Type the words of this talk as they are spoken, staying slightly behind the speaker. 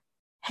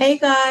Hey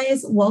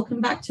guys,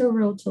 welcome back to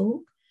Real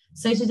Talk.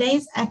 So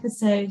today's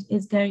episode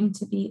is going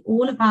to be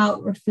all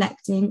about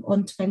reflecting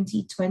on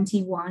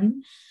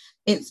 2021.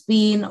 It's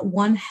been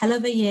one hell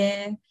of a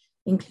year,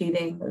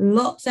 including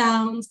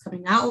lockdowns,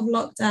 coming out of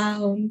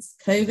lockdowns,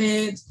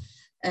 COVID,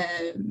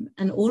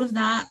 and all of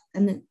that,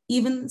 and then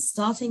even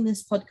starting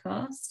this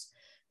podcast.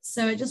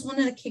 So I just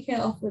wanted to kick it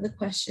off with a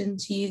question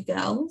to you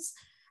girls.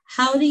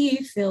 How do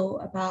you feel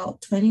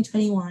about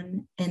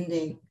 2021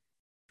 ending?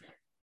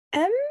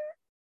 Um,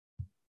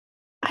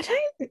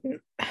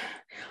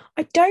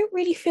 I don't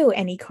really feel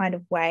any kind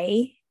of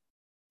way.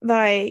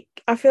 Like,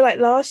 I feel like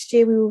last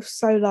year we were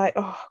so like,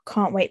 oh,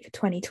 can't wait for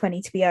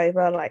 2020 to be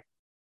over, like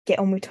get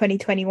on with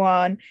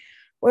 2021.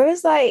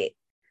 Whereas like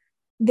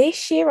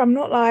this year, I'm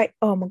not like,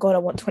 oh my God, I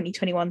want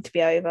 2021 to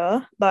be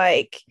over.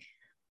 Like,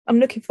 I'm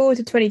looking forward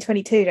to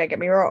 2022, don't get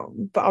me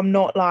wrong, but I'm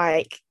not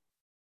like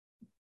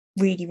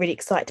really, really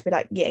excited to be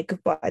like, yeah,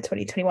 goodbye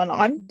 2021.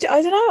 I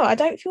don't know, I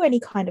don't feel any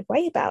kind of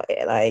way about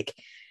it. Like,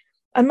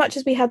 as much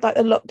as we had like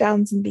the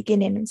lockdowns in the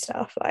beginning and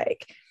stuff,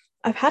 like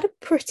I've had a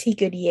pretty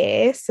good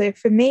year. So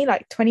for me,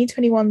 like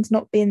 2021's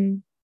not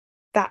been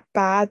that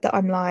bad that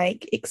I'm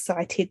like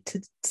excited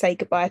to say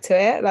goodbye to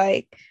it.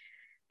 Like,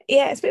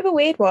 yeah, it's a bit of a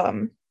weird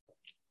one.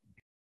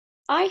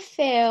 I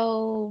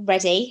feel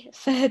ready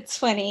for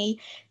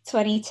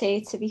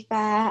 2022, to be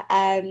fair.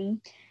 I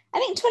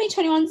think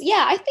 2021's,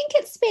 yeah, I think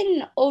it's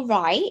been all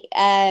right.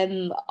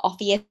 Off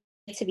year,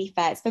 to be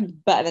fair, it's been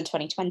better than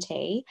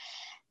 2020.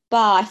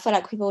 But I feel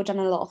like we've all done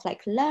a lot of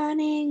like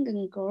learning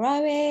and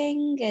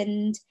growing,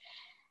 and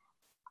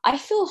I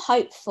feel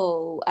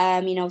hopeful.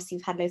 Obviously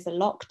we've had loads of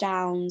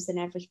lockdowns and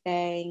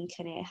everything,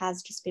 and it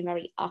has just been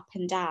very up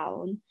and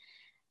down.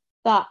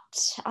 But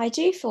I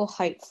do feel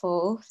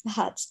hopeful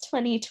that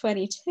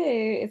 2022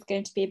 is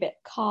going to be a bit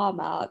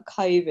calmer,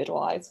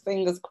 COVID-wise,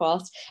 fingers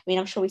crossed. I mean,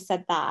 I'm sure we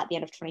said that at the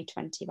end of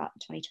 2020 about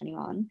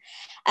 2021.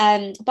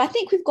 But I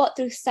think we've got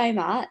through so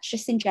much,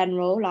 just in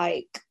general,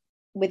 like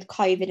with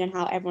COVID and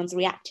how everyone's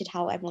reacted,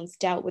 how everyone's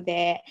dealt with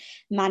it,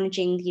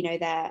 managing,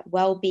 their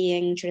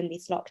well-being during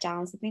these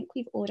lockdowns. I think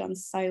we've all done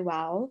so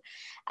well.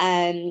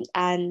 And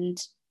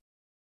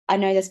I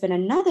know there's been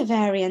another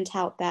variant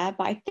out there,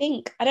 but I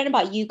don't know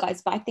about you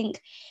guys, but I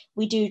think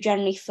we do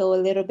generally feel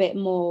a little bit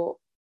more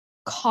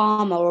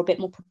calmer or a bit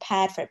more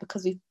prepared for it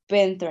because we've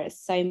been through it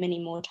so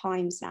many more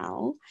times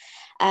now.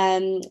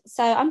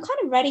 So I'm kind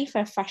of ready for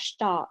a fresh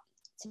start,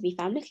 to be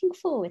fair. I'm looking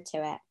forward to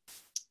it.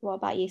 What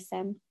about you,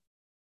 Sim?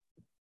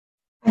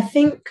 I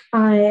think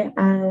I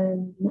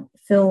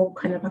feel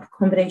kind of like a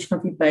combination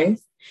of you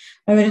both.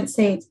 I wouldn't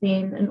say it's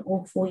been an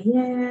awful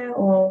year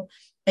or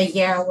a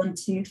year I want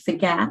to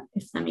forget,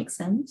 if that makes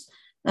sense.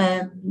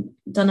 Done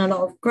a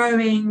lot of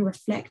growing,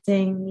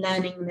 reflecting,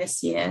 learning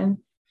this year.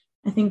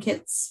 I think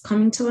it's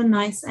coming to a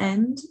nice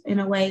end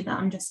in a way that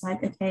I'm just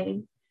like,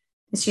 okay,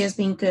 this year's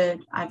been good.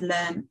 I've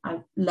learned,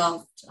 I've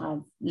loved,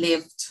 I've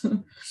lived.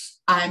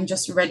 I'm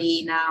just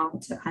ready now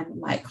to kind of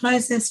like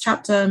close this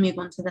chapter, move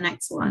on to the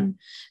next one.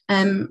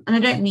 And I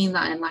don't mean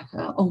that in like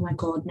a, oh my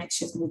God, next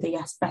year's gonna be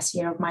the best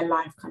year of my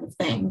life kind of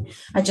thing.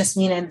 I just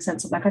mean in the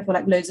sense of like, I feel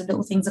like loads of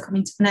little things are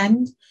coming to an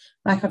end.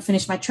 Like I've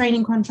finished my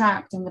training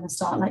contract. I'm going to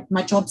start like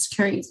my job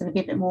security is going to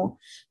be a bit more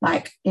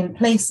like in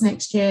place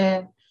next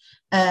year.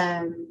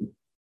 All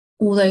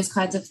those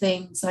kinds of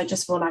things. So I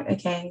just feel like,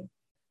 okay,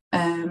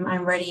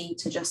 I'm ready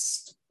to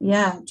just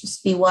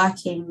be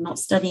working, not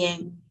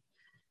studying,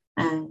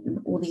 and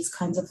all these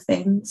kinds of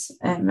things.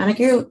 And I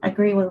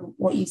agree with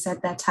what you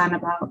said there, Tan,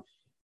 about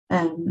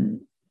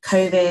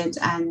COVID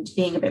and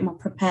being a bit more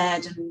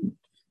prepared and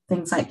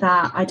things like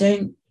that. I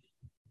don't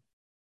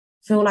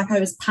feel like I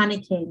was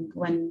panicking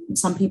when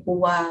some people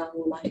were,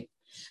 or like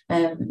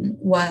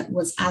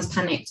was as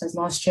panicked as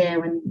last year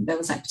when there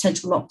was like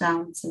potential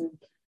lockdowns and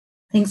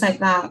things like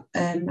that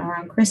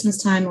around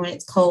Christmas time when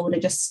it's cold. I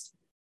just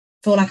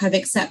feel like I've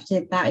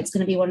accepted that it's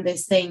going to be one of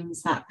those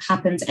things that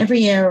happens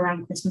every year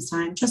around Christmas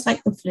time, just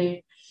like the flu.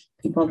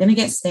 People are going to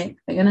get sick,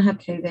 they're going to have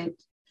COVID,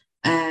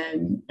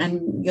 and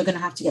you're going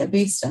to have to get a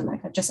booster.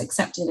 Like I've just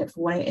accepted it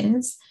for what it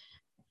is.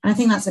 And I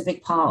think that's a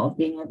big part of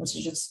being able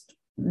to just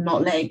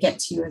not let it get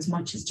to you as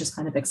much as just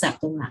kind of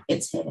accepting that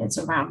it's here, it's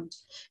around.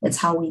 It's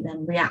how we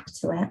then react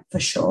to it,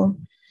 for sure.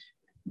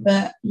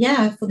 But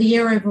yeah, for the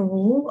year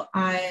overall,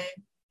 I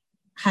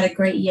had a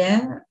great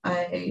year.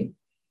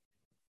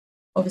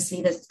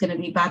 Obviously there's going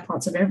to be bad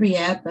parts of every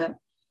year, but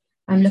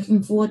I'm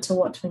looking forward to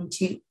what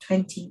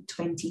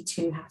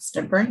 2022 has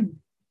to bring.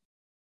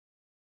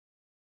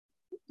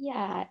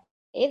 Yeah,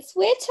 it's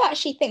weird to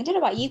actually think, I don't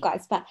know about you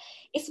guys, but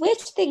it's weird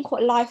to think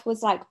what life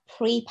was like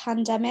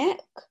pre-pandemic.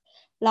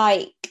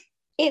 Like,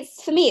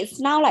 it's, for me,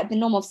 it's now like the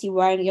norm, obviously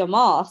wearing your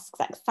masks,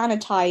 like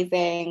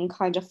sanitizing,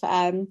 kind of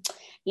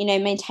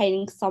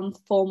maintaining some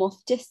form of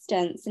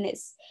distance. And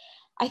it's,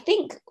 I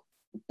think,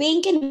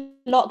 being in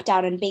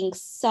lockdown and being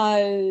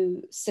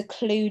so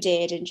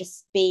secluded and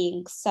just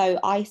being so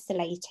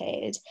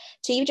isolated,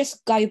 to even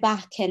just go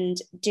back and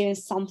doing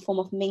some form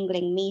of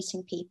mingling,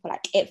 meeting people,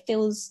 like it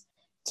feels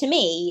to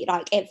me,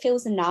 like, it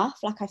feels enough.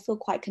 Like, I feel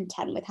quite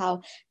content with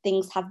how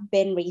things have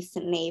been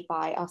recently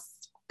by us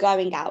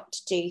going out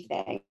to do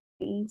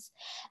things.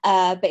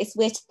 But it's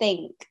weird to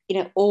think,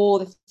 all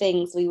the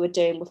things we were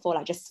doing before,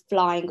 like just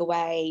flying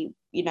away,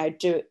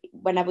 do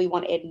whenever we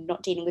wanted,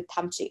 not dealing with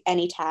having to do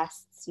any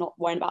tests, not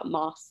worrying about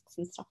masks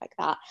and stuff like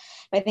that.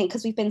 But I think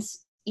because we've been,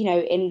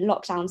 in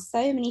lockdown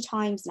so many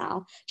times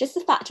now, just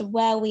the fact of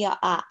where we are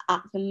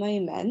at the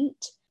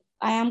moment,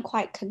 I am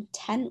quite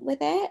content with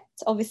it.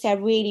 Obviously, I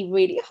really,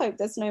 really hope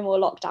there's no more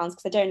lockdowns,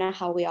 because I don't know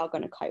how we are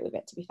going to cope with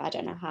it, to be fair.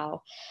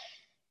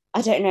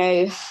 I don't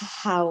know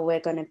how we're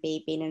going to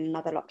be being in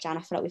another lockdown.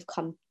 I feel like we've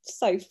come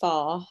so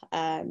far,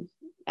 and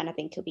I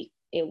think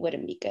it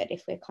wouldn't be good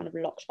if we're kind of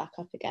locked back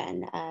up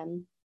again.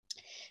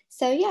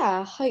 So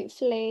yeah,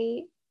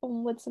 hopefully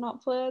onwards and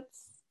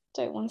upwards.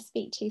 Don't want to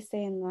speak too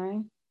soon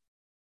though.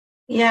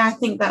 Yeah, I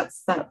think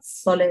that's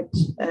solid.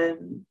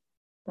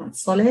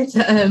 That's solid.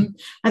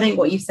 I think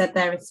what you said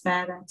there is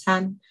fair there,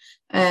 Tan.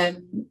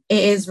 It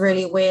is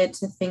really weird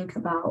to think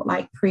about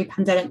like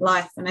pre-pandemic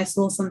life. And I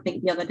saw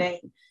something the other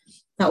day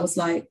that was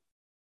like,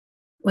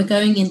 we're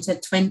going into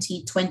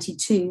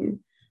 2022,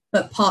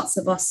 but parts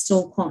of us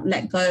still can't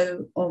let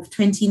go of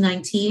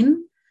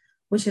 2019,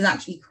 which is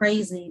actually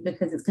crazy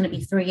because it's going to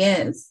be 3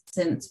 years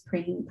since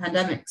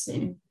pre-pandemic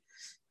soon.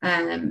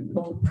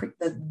 Or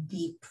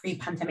the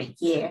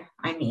pre-pandemic year,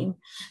 I mean.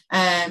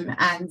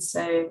 And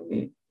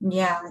so,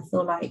 yeah, I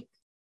feel like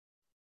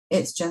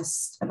it's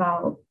just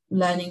about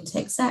learning to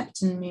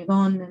accept and move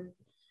on. And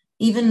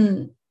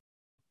even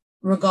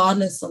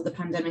regardless of the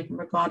pandemic and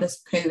regardless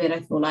of COVID,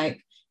 I feel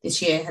like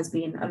this year has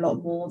been a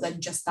lot more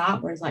than just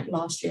that, whereas like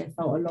last year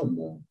felt a lot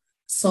more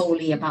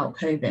solely about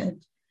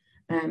COVID.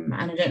 And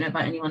I don't know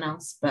about anyone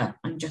else, but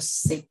I'm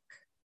just sick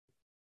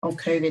of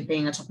COVID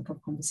being a topic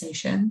of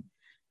conversation.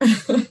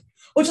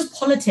 Or just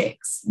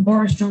politics,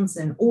 Boris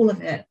Johnson, all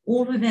of it.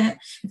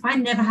 If I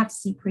never have to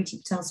see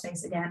Priti Patel's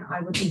face again,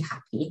 I would be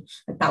happy.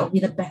 Like, that would be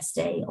the best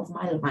day of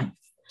my life.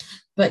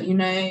 But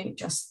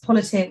just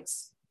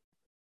politics,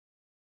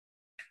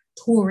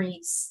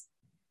 Tories,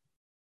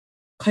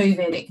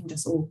 COVID, it can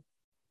just all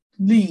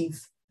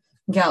leave,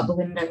 get out the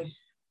window.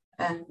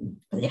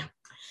 But yeah,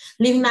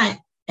 leaving that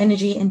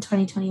energy in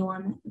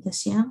 2021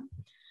 this year.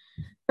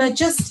 But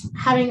just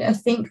having a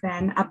think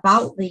then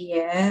about the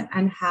year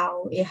and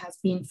how it has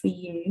been for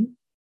you,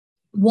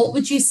 what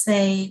would you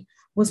say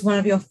was one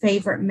of your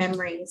favorite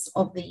memories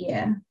of the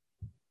year?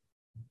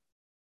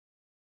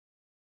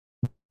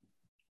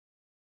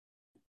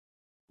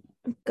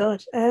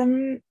 God,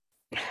 do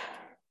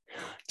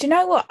you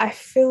know what? I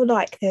feel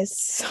like there's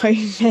so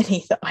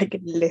many that I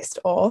could list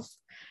off.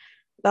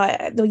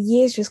 Like, the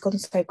year's just gone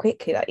so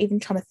quickly. Like, even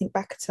trying to think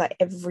back to like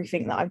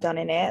everything that I've done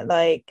in it,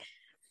 like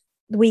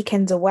the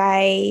weekends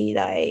away,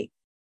 like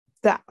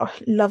that,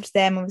 loved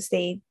them,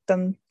 obviously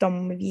done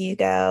with you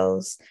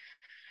girls,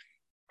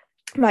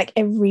 like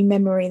every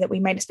memory that we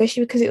made,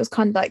 especially because it was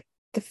kind of like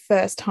the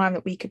first time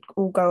that we could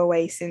all go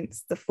away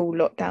since the full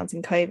lockdowns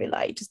in COVID,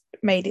 like just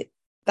made it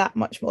that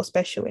much more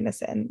special in a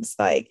sense.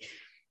 Like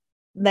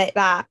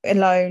that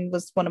alone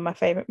was one of my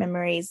favorite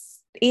memories.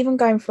 Even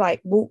going for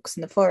like walks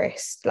in the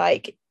forest,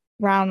 like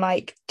around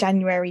like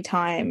January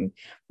time,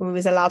 when we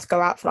was allowed to go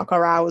out for like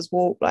our hours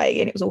walk, like,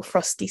 and it was all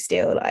frosty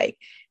still, like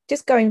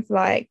just going for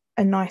like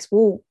a nice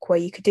walk where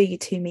you could do your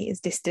 2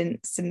 meters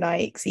distance and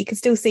like so you could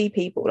still see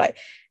people, like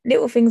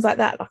little things like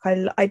that.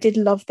 Like I did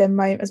love them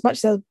moments, as much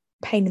as I was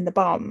a pain in the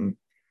bum,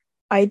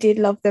 I did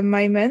love them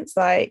moments,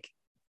 like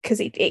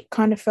because it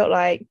kind of felt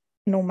like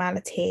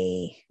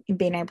normality in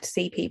being able to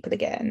see people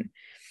again.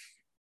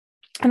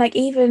 And like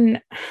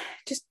even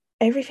just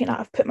everything, like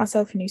I've put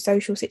myself in new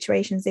social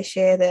situations this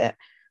year that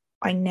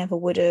I never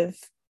would have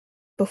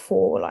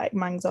before. Like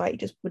my anxiety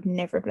just would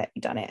never have let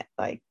me done it,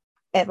 like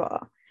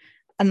ever.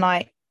 And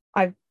like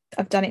I've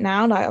done it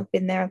now, like I've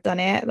been there, I've done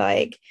it.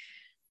 Like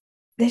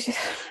there's just,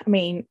 I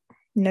mean,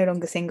 no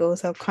longer single,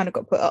 so I've kind of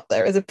got put up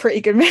there as a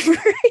pretty good memory.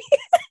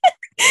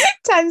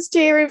 Tan's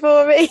cheering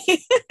for me.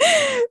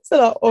 So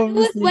like, I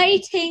was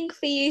waiting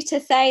for you to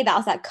say that. I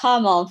was like,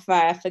 come on,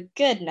 Freya, for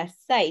goodness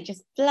sake,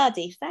 just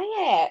bloody say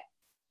it.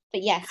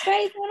 But yes,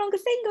 Freya's no longer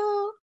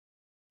single.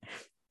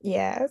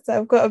 Yeah, so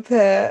I've got to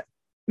put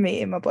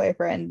meeting my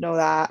boyfriend and all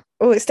that.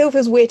 Oh, it still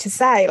feels weird to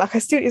say. Like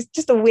it's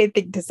just a weird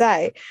thing to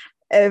say.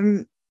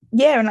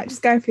 Yeah, and like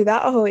just going through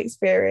that whole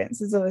experience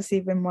has obviously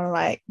been one of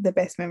like the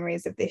best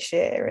memories of this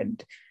year.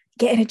 And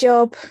getting a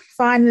job,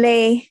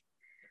 finally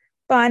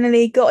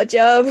got a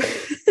job.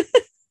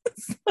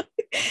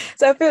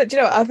 So I feel,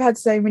 I've had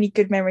so many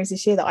good memories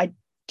this year that I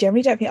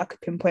generally don't think I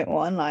could pinpoint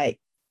one. Like,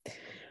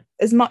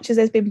 as much as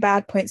there's been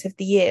bad points of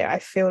the year, I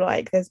feel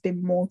like there's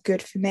been more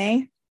good for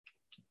me.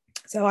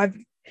 So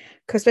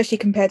especially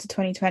compared to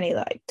 2020,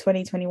 like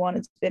 2021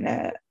 has been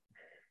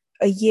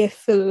a year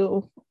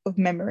full of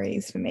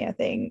memories for me, I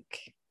think.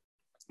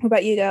 What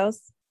about you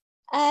girls?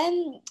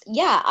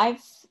 Yeah,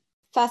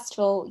 first of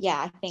all,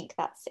 I think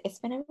it's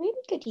been a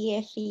really good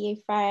year for you,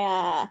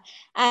 Freya.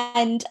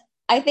 And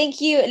I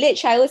think you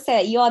literally, I always say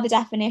that you are the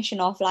definition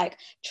of like,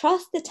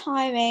 trust the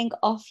timing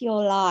of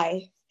your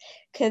life.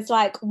 because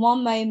like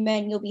one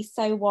moment you'll be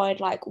so worried,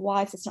 like,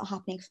 why is this not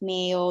happening for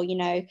me? Or, you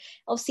know,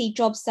 obviously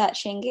job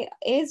searching, it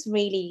is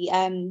really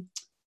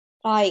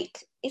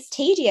like, it's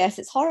tedious,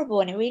 it's horrible,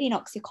 and it really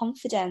knocks your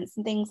confidence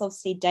and things.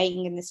 Obviously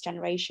dating in this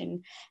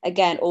generation,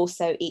 again,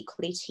 also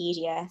equally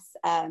tedious,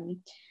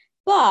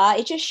 but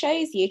it just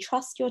shows you,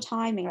 trust your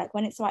timing. Like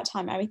when it's the right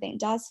time, everything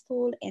does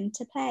fall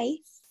into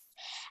place.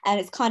 And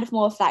it's kind of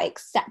more of that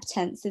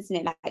acceptance, isn't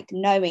it? Like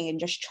knowing and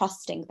just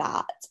trusting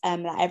that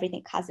that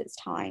everything has its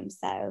time.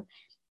 So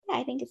yeah,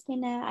 I think it's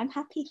been I'm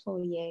happy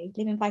for you,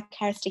 living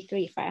vicariously through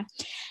you, Freya.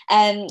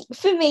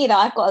 For me though,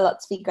 I've got a lot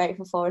to be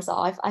grateful for as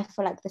well. I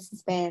feel like this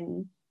has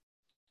been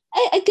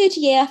a good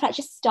year for like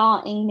just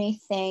starting new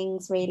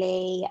things,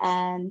 really.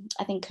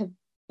 I think a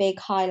big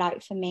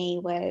highlight for me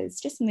was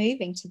just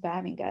moving to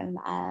Birmingham.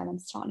 I'm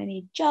starting a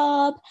new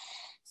job,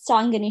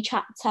 starting a new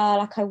chapter.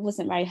 Like I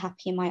wasn't very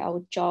happy in my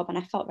old job and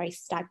I felt very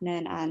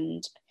stagnant,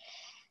 and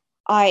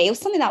it was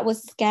something that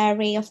was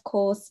scary, of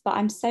course, but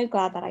I'm so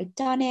glad that I'd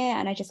done it.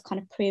 And I just kind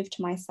of proved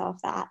to myself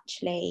that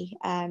actually,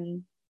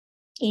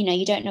 you know,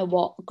 you don't know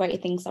what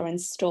great things are in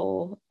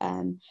store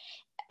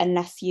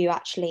unless you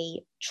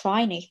actually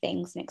try new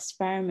things and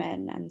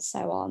experiment and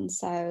so on.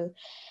 So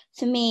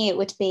for me, it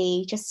would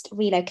be just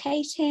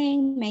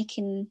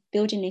relocating,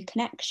 building new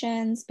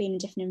connections, being in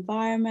different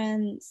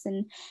environments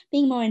and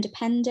being more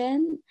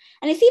independent.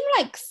 And it's even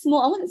like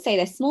small, I wouldn't say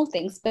they're small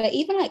things, but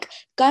even like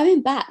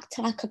going back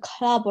to like a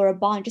club or a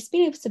bar and just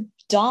being able to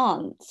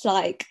dance,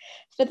 like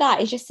for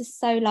that, it's just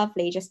so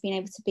lovely, just being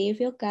able to be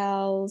with your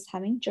girls,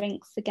 having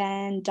drinks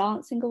again,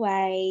 dancing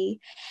away.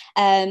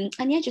 And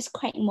yeah, just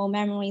creating more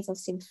memories,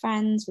 obviously with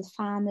friends, with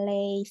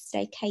family,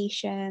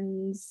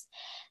 staycations.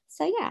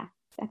 So yeah,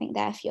 I think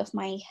they're a few of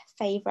my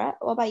favourite.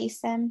 What about you,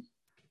 Sim?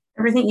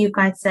 Everything you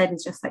guys said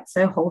is just like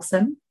so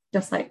wholesome,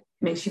 just like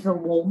makes you feel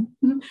warm.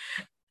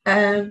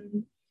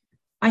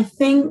 I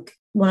think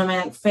one of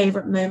my like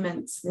favorite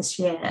moments this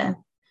year,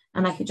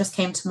 and like it just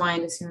came to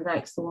mind as soon as I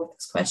like thought of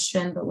this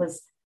question, but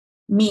was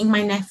meeting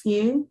my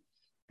nephew,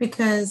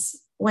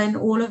 because when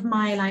all of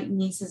my like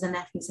nieces and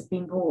nephews have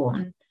been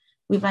born,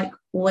 we've like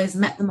always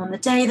met them on the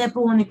day they're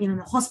born. We've been in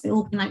the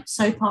hospital, been like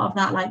so part of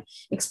that like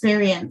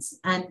experience.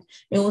 And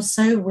it was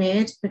so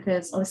weird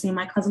because obviously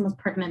my cousin was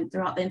pregnant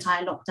throughout the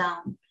entire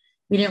lockdown.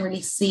 We didn't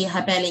really see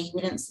her belly.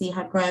 We didn't see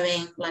her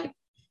growing. Like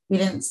we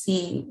didn't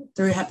see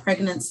through her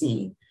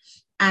pregnancy.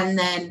 And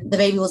then the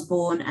baby was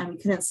born and we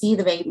couldn't see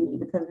the baby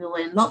because we were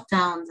in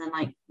lockdowns and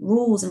like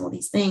rules and all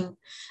these things.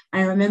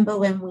 I remember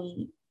when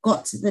we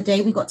got to the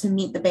day we got to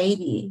meet the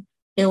baby,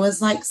 it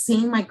was like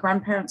seeing my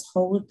grandparents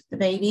hold the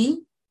baby.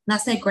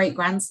 That's their great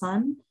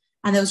grandson.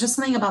 And there was just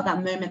something about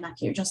that moment,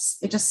 like it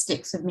just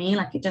sticks with me.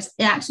 Like it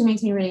actually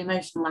makes me really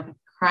emotional. Like I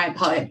cry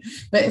about it.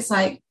 But it's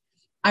like,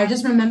 I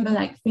just remember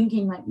like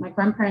thinking like my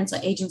grandparents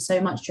are aging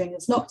so much during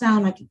this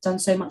lockdown. Like it's done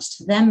so much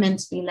to them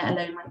mentally, let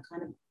alone like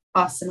kind of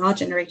us and our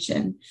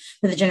generation,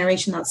 for the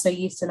generation that's so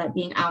used to like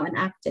being out and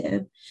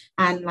active.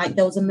 And like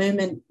there was a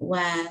moment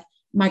where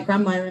my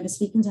grandma, I remember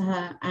speaking to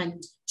her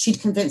and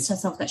she'd convinced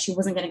herself that she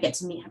wasn't going to get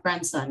to meet her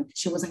grandson.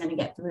 She wasn't going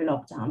to get through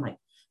lockdown. Like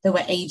they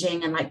were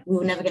aging and like we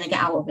were never going to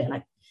get out of it.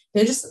 Like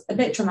they're just a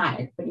bit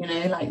traumatic, but you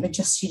know, like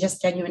she just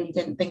genuinely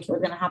didn't think it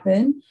was going to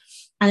happen.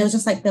 And it was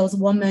just like there was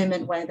one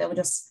moment where they were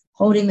just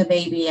holding the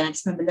baby, and I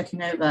just remember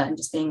looking over and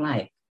just being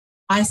like,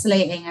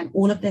 isolating and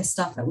all of this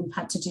stuff that we've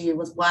had to do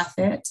was worth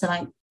it to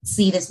like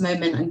see this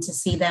moment and to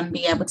see them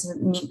be able to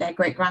meet their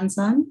great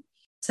grandson.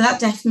 So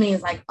that definitely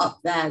is like up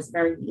there as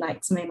very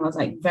like something that was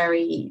like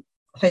very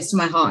close to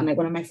my heart and like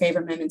one of my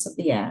favorite moments of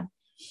the year.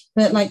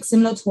 But like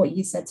similar to what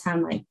you said,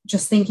 Tam, like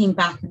just thinking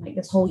back and like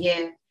this whole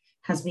year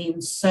has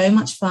been so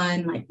much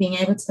fun, like being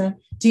able to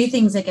do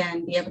things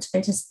again, be able to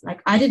go to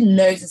like I did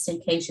loads of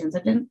staycations.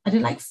 I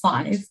did like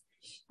 5.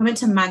 I went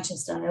to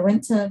Manchester, I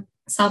went to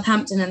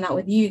Southampton and that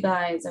with you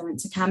guys, I went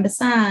to Camber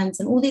Sands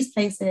and all these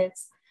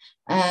places.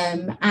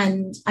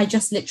 And I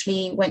just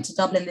literally went to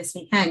Dublin this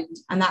weekend,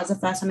 and that was the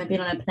first time I've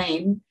been on a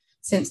plane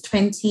since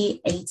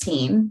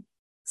 2018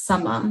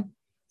 summer.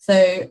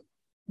 So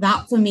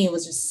that for me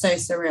was just so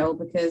surreal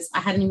because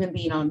I hadn't even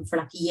been on for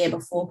like a year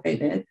before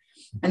COVID,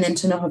 and then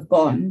to not have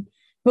gone.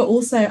 But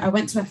also I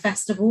went to a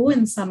festival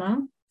in summer.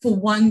 For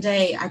one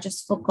day I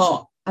just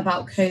forgot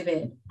about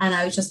COVID, and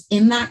I was just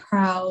in that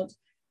crowd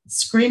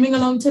screaming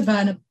along to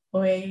Burna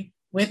Boy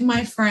with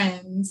my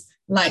friends.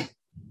 Like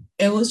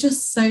it was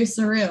just so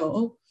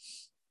surreal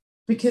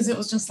because it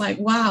was just like,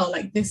 wow,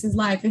 like this is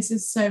life. This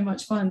is so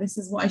much fun. This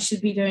is what I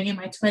should be doing in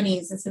my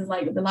 20s. This is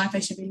like the life I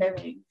should be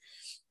living.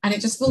 And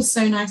it just feels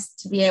so nice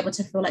to be able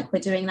to feel like we're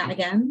doing that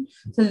again.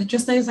 So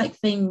just those like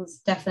things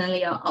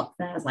definitely are up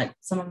there as like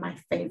some of my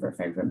favorite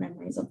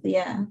memories of the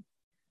year.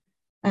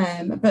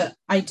 But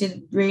I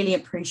did really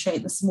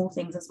appreciate the small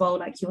things as well.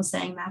 Like you were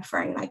saying there,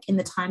 Frey, like in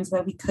the times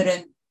where we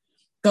couldn't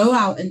go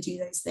out and do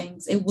those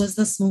things, it was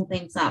the small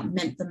things that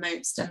meant the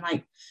most and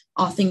like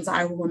are things that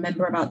I will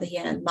remember about the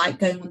year, like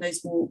going on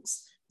those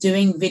walks,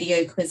 doing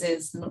video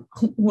quizzes and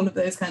all of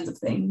those kinds of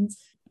things.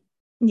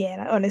 Yeah,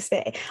 like,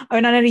 honestly, I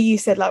mean, I know you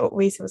said like what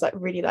we said was like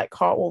really like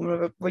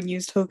heartwarming when you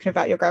was talking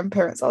about your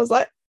grandparents. I was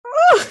like,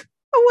 oh,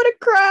 I want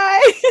to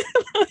cry.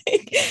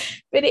 Like,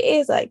 but it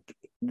is like,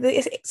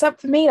 it's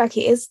up for me, like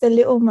it is the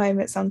little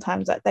moments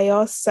sometimes, like they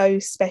are so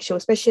special,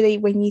 especially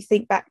when you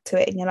think back to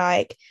it and you're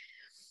like,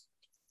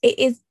 it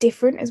is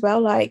different as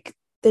well. Like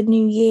the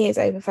New Year's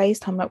over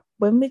FaceTime, like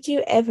when would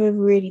you ever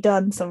really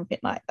done something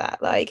like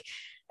that? Like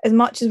as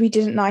much as we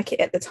didn't like it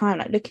at the time,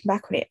 like looking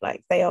back on it,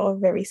 like they are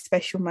very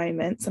special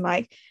moments, and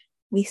like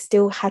we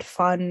still had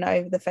fun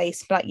over the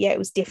face. Like yeah, it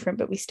was different,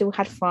 but we still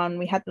had fun.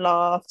 We had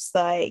laughs.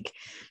 Like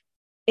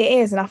it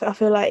is, and I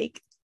feel like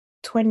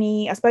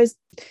 2020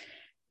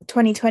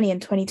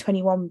 and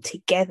 2021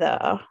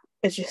 together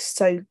is just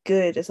so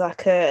good as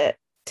like a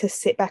to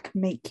sit back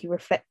and make you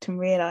reflect and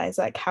realize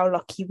like how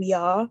lucky we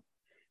are,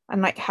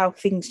 and like how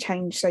things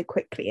change so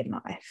quickly in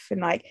life.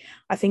 And like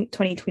I think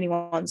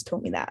 2021's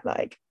taught me that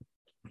like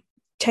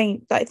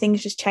change, like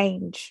things just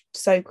change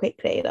so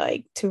quickly,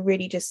 like to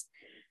really just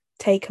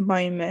take a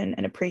moment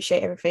and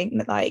appreciate everything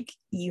that like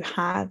you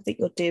have, that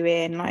you're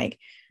doing, like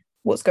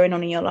what's going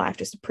on in your life,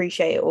 just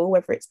appreciate it all,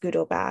 whether it's good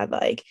or bad.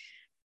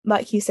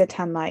 Like you said,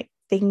 Tan, like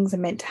things are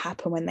meant to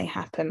happen when they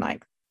happen.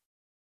 Like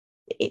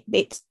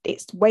it's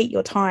wait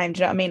your time, do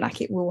you know what I mean?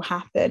 Like it will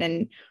happen,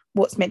 and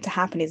what's meant to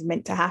happen is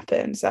meant to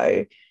happen.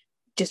 So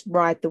just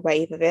ride the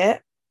wave of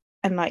it,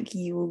 and like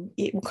it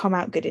will come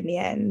out good in the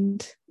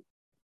end.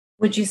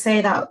 Would you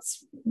say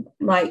that's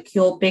like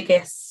your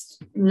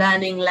biggest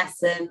learning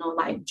lesson or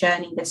like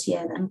journey this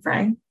year then,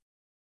 Frey?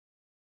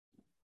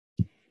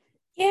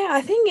 Yeah,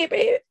 I think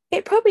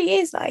it probably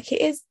is. Like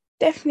it is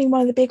definitely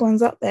one of the big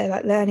ones up there,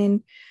 like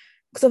learning,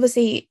 because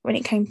obviously when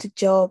it came to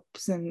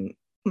jobs and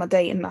my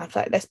dating life,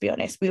 like let's be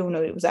honest, we all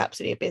know it was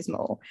absolutely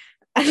abysmal.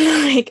 And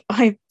like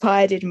I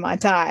bided my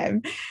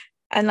time,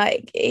 and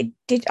like it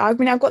did, I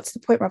mean I got to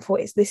the point where I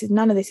thought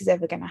none of this is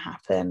ever going to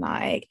happen,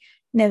 like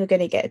never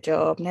going to get a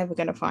job, never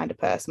going to find a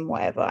person,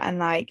 whatever. And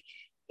like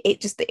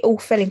it all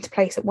fell into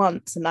place at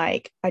once, and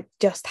like I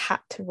just had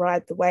to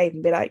ride the wave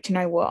and be like, do you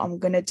know what, I'm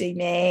gonna do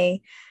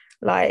me,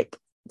 like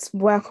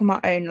work on my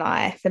own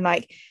life. And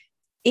like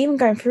even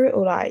going through it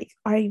all, like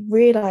I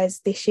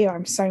realized this year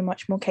I'm so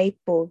much more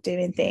capable of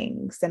doing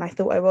things than I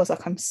thought I was.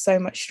 Like I'm so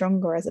much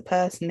stronger as a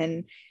person,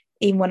 and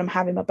even when I'm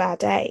having my bad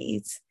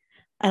days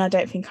and I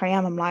don't think I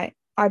am, I'm like,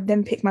 I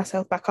then pick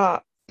myself back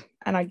up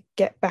and I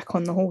get back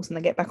on the horse and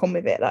I get back on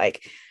with it.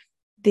 Like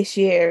this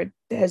year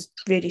has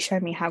really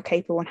shown me how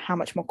capable and how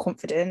much more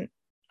confident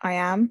I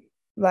am,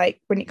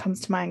 like when it comes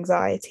to my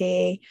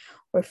anxiety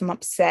or if I'm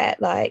upset.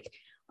 Like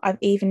I've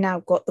even now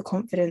got the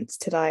confidence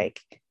to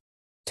like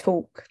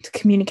talk, to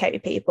communicate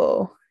with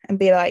people and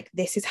be like,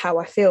 this is how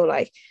I feel,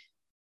 like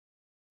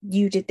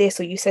you did this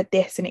or you said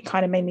this and it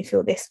kind of made me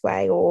feel this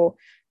way, or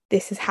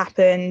this has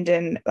happened.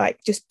 And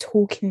like just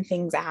talking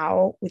things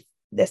out with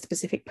the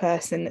specific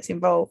person that's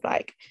involved,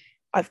 like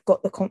I've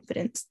got the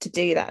confidence to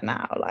do that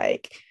now,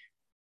 like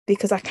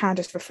because I can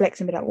just reflect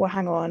and be like, well,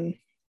 hang on,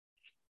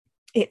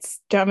 it's,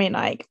 do you know what I mean?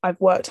 Like I've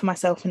worked on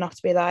myself enough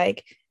to be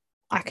like,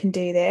 I can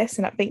do this.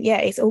 And I think, yeah,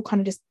 it's all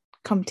kind of just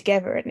come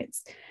together, and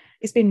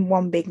it's been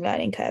one big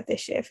learning curve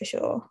this year for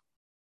sure.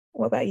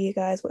 What about you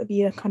guys? What have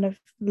you kind of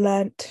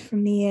learnt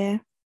from the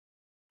year?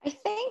 I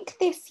think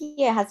this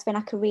year has been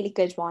like a really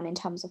good one in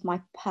terms of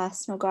my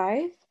personal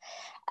growth.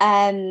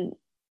 Um,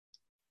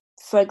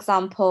 for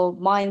example,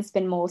 mine's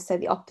been more so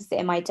the opposite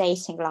in my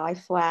dating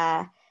life,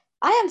 where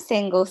I am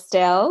single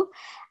still,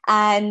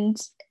 and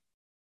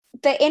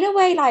but in a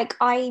way, like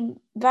I'm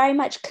very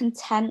much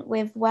content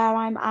with where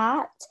I'm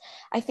at.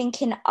 I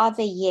think in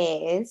other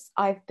years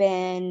I've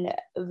been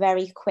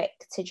very quick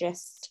to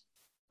just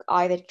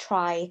either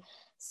try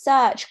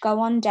search, go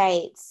on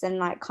dates, and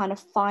like kind of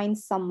find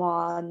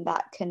someone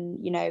that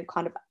can, you know,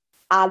 kind of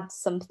add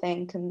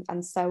something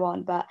and so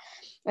on. But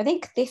I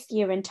think this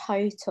year in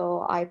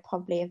total I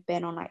probably have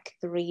been on like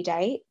 3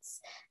 dates,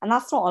 and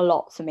that's not a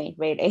lot for me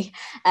really,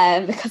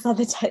 because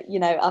other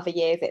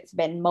years it's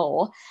been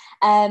more,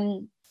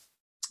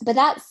 but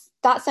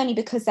that's only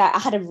because I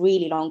had a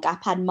really long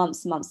gap. I had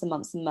months and months and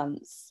months and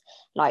months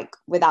like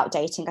without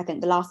dating. I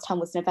think the last time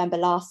was November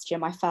last year.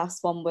 My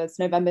first one was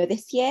November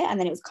this year, and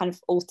then it was kind of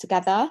all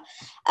together,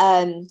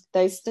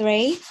 those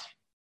 3.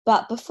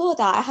 But before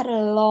that I had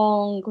a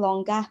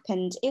long gap,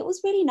 and it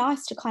was really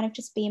nice to kind of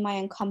just be in my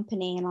own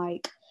company and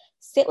like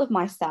sit with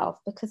myself,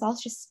 because I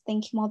was just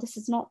thinking, well, this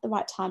is not the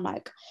right time.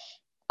 Like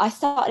I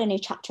started a new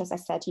chapter, as I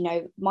said. You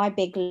know, my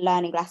big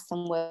learning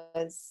lesson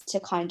was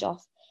to kind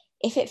of,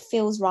 if it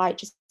feels right,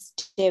 just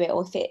do it.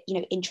 Or if it, you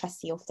know,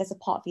 interests you, or if there's a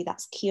part of you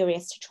that's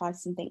curious to try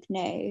something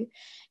new,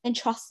 then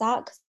trust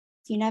that, because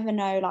you never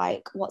know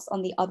like what's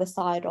on the other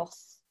side of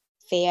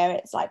fear.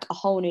 It's like a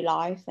whole new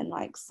life and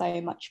like so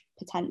much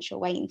potential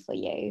waiting for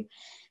you.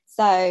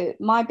 So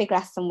my big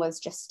lesson was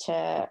just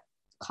to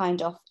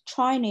kind of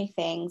try new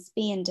things,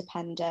 be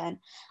independent,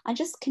 and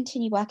just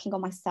continue working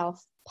on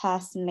myself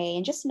personally,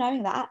 and just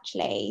knowing that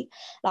actually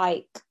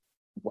like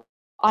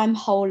I'm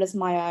whole as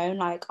my own.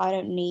 Like I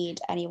don't need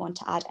anyone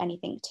to add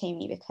anything to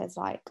me, because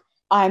like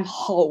I'm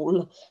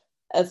whole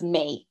of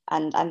me,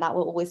 and that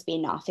will always be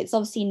enough. It's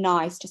obviously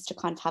nice just to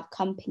kind of have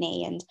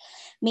company and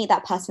meet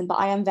that person, but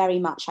I am very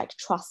much like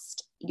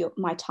trust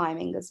my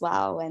timing as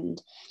well.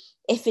 And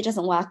if it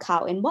doesn't work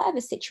out in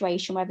whatever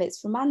situation, whether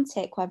it's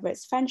romantic, whether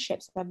it's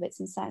friendships, whether it's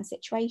in certain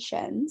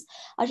situations,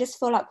 I just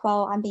feel like,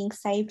 well, I'm being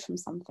saved from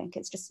something.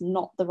 It's just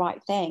not the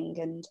right thing,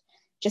 and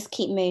just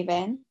keep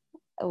moving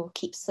or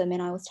keep swimming,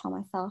 I always tell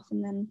myself.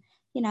 And then,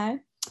 you know,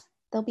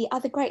 there'll be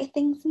other greater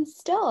things in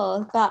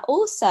store. But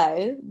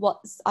also what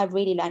I've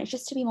really learned is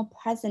just to be more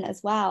present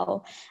as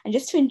well, and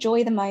just to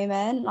enjoy the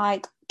moment.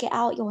 Like, get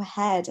out your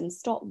head and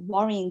stop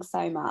worrying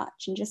so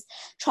much, and just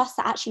trust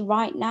that actually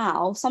right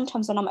now,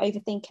 sometimes when I'm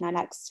overthinking, I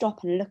like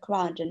stop and look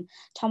around and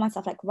tell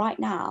myself, like, right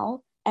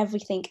now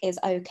everything is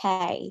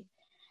okay.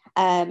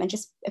 And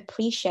just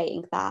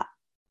appreciating that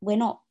we're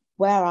not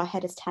where our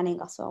head is telling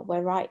us, or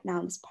we're right now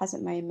in this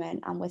present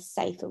moment, and we're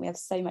safe, and we have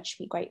so much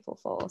to be grateful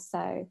for.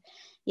 So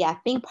yeah,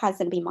 being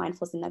present, be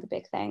mindful is another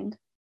big thing.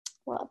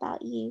 What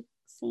about you,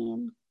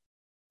 Sam?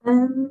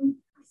 I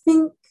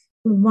think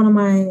one of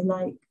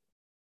my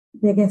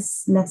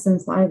biggest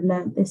lessons that I've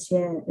learned this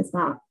year is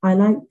that I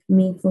like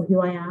me for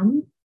who I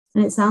am.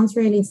 And it sounds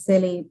really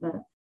silly,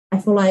 but I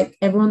feel like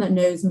everyone that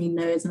knows me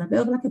knows I'm a bit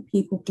of like a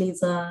people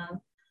pleaser.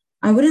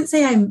 I wouldn't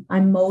say I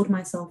mold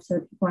myself to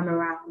the people I'm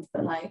around,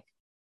 but like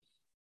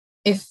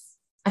if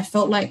I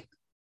felt like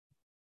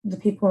the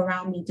people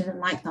around me didn't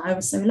like that I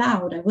was so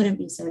loud, I wouldn't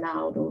be so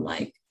loud. Or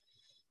like,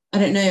 I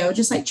don't know, I would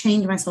just like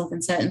change myself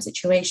in certain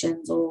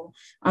situations, or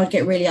I would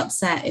get really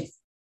upset if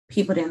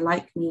people didn't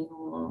like me,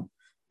 or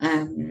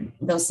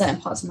there were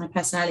certain parts of my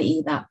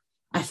personality that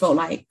I felt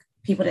like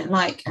people didn't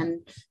like.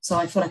 And so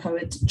I feel like I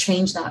would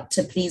change that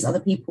to please other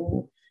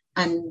people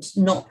and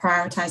not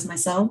prioritize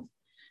myself.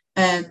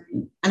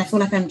 And I feel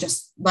like I'm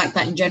just like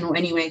that in general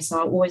anyway. So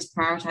I always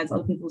prioritize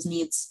other people's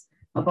needs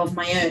above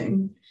my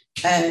own,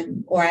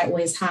 or I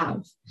always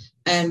have.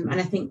 And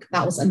I think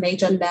that was a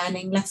major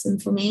learning lesson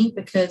for me,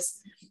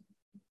 because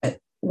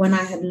when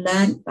I had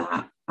learned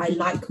that I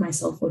like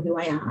myself for who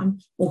I am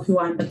or who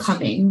I'm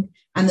becoming,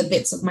 and the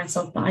bits of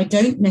myself that I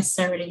don't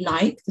necessarily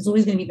like, there's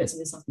always going to be bits of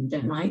yourself that you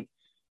don't like,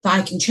 that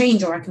I can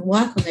change or I can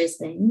work on those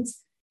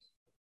things.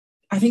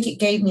 I think it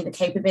gave me the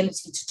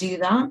capability to do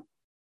that.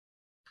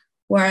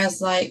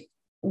 Whereas like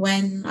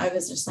when I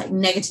was just like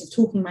negative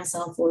talking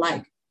myself, or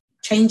like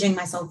changing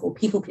myself, or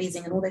people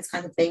pleasing and all those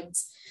kinds of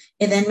things,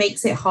 it then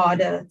makes it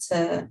harder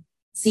to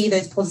see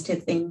those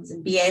positive things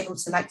and be able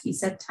to, like you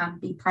said, Tam,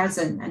 be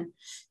present and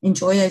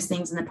enjoy those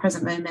things in the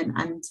present moment,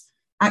 and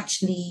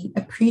actually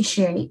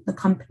appreciate the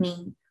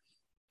company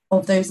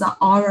of those that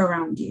are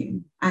around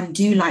you and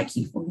do like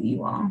you for who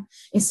you are.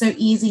 It's so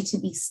easy to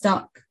be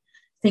stuck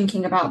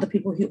thinking about the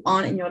people who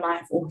aren't in your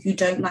life, or who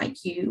don't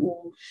like you,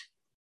 or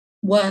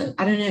were,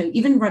 I don't know,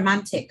 even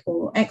romantic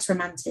or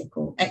ex-romantic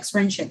or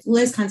ex-friendship, all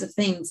those kinds of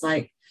things,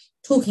 like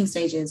talking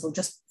stages or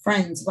just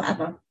friends,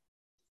 whatever.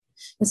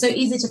 It's so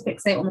easy to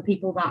fixate on the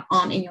people that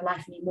aren't in your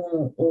life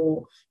anymore,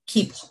 or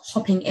keep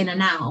hopping in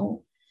and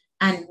out,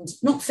 and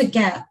not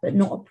forget, but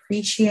not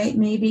appreciate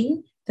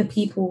maybe the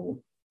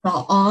people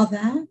that are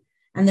there,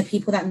 and the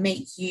people that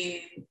make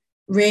you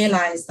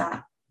realize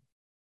that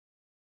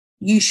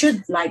you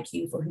should like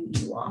you for who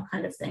you are,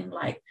 kind of thing.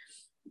 Like,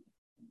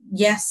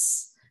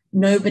 yes,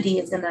 nobody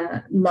is going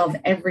to love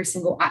every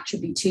single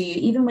attribute to you.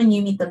 Even when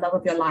you meet the love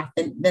of your life,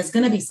 then there's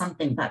going to be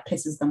something that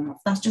pisses them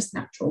off. That's just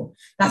natural.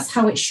 That's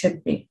how it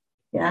should be.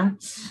 Yeah.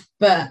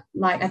 But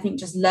like, I think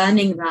just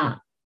learning that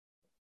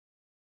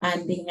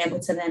and being able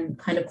to then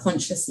kind of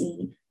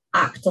consciously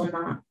act on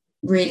that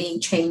really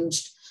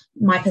changed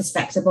my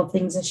perspective of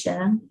things this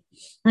year.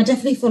 I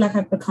definitely feel like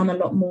I've become a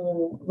lot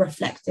more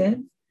reflective,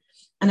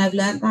 and I've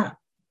learned that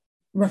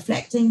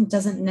reflecting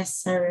doesn't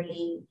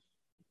necessarily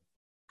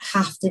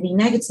have to be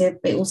negative,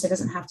 but it also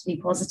doesn't have to be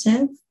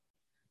positive.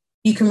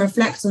 You can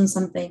reflect on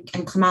something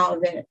and come out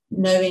of it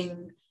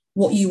knowing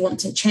what you want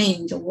to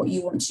change or what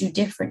you want to do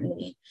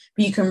differently.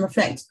 But you can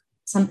reflect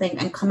something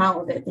and come out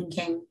of it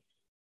thinking,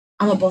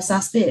 I'm a boss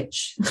ass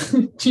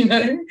bitch, you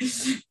know?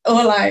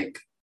 Or like,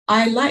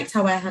 I liked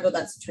how I handled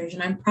that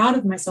situation. I'm proud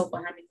of myself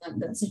for handling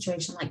that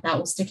situation like that,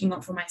 or sticking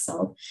up for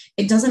myself.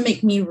 It doesn't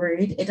make me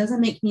rude. It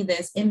doesn't make me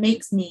this. It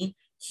makes me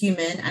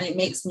human, and it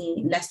makes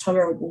me less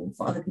tolerable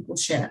for other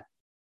people's shit.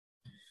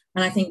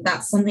 And I think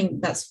that's something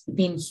that's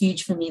been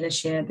huge for me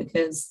this year,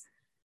 because,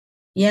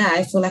 yeah,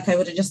 I feel like I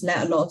would have just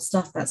let a lot of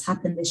stuff that's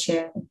happened this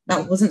year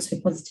that wasn't so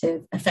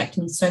positive affect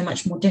me so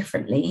much more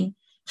differently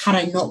had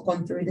I not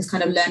gone through this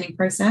kind of learning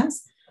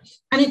process.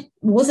 And there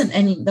wasn't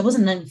anything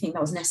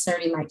that was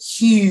necessarily like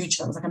huge,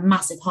 that was like a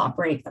massive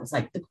heartbreak, that was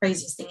like the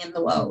craziest thing in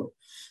the world.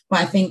 But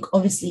I think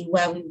obviously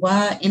where we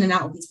were in and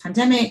out of these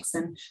pandemics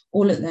and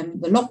all of them,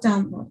 the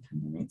lockdown, not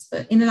pandemics,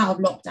 but in and out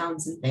of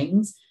lockdowns and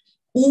things,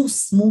 all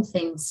small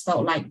things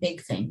felt like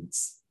big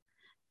things.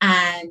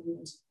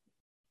 And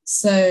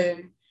so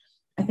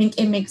I think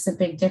it makes a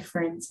big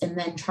difference in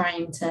then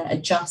trying to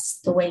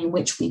adjust the way in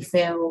which we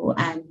feel,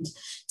 and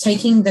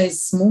taking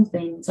those small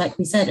things, like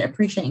we said,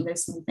 appreciating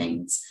those small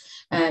things,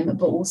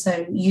 but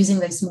also using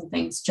those small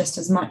things just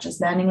as much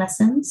as learning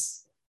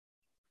lessons.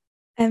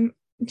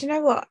 Do you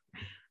know what?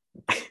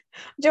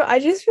 I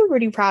just feel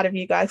really proud of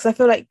you guys, because I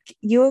feel like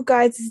your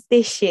guys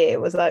this year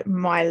was like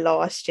my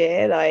last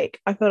year. Like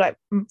I feel like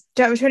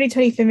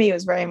 2020 for me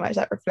was very much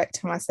like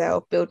reflect on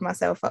myself, build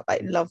myself up,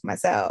 like love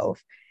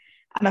myself.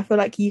 And I feel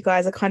like you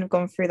guys are kind of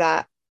gone through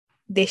that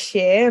this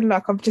year. And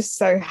like I'm just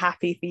so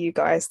happy for you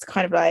guys to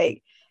kind of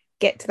like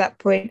get to that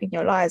point in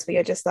your lives where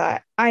you're just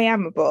like, I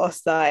am a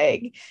boss.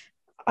 Like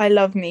I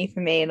love me for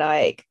me.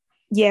 Like,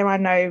 yeah, I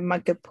know my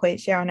good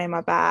points. Yeah, I know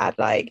my bad.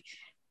 Like,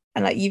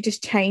 and like you've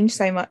just changed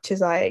so much as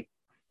like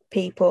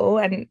people.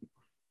 And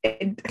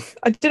I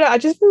don't know, I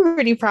just feel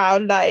really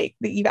proud like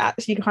that you've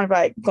actually kind of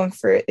like gone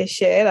through it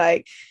this year.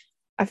 Like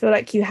I feel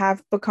like you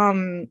have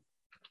become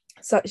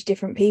such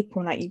different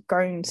people, and like you've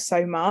grown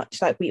so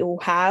much, like we all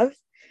have.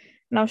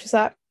 And I was just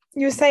like,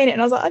 you were saying it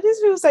and I was like, I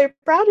just feel so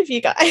proud of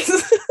you guys.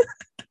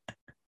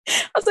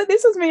 I was like,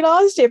 this was me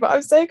last year, but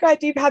I'm so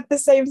glad you've had the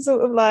same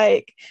sort of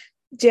like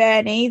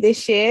journey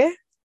this year.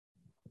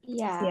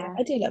 Yeah,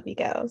 I do love you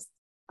girls.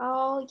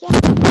 Oh yeah,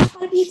 I'm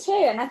proud of you too.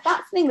 And that's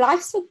the thing,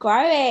 life's still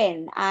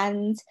growing,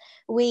 and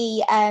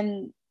we're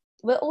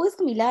always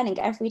going to be learning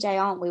every day,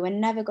 aren't we? We're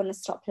never going to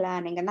stop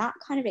learning, and that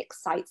kind of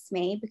excites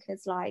me,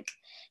 because like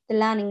the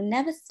learning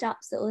never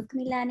stops. We're always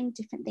going to be learning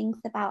different things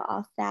about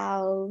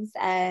ourselves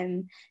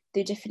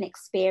through different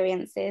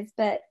experiences.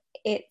 But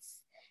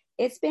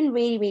it's been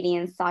really, really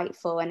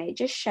insightful, and it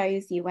just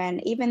shows you, when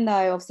even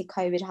though obviously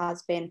COVID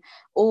has been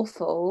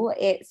awful,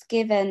 it's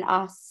given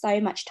us so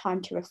much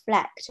time to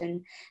reflect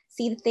and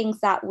see the things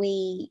that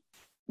we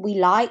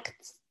like,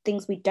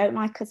 things we don't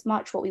like as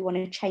much, what we want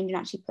to change, and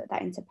actually put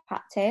that into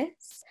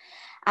practice.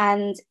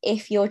 And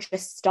if you're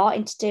just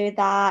starting to do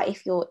that,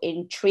 if you're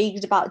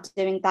intrigued about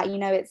doing that, you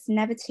know, it's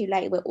never too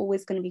late. We're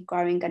always going to be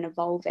growing and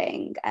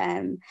evolving,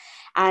 and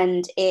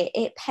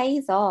it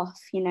pays off.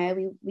 You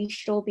know, we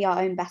should all be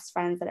our own best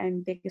friends and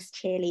own biggest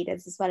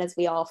cheerleaders, as well as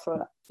we are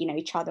for, you know,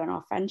 each other and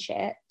our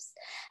friendships.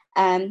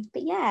 But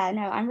yeah,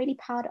 no, I'm really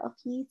proud of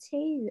you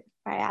too,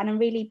 Freya, and I'm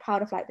really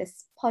proud of like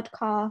this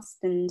podcast,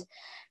 and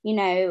you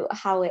know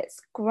how it's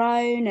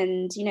grown,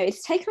 and you know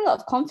it's taken a lot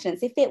of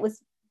confidence. If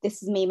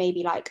this is me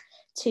maybe like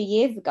 2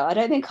 years ago, I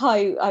don't think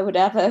I would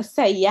ever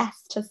say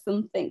yes to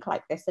something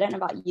like this. I don't know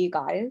about you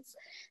guys,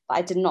 but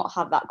I did not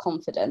have that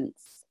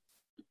confidence.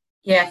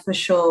 Yeah, for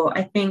sure.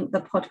 I think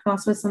the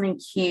podcast was something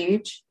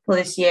huge for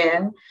this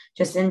year,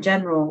 just in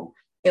general.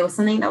 It was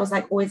something that was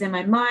like always in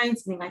my mind,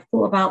 something I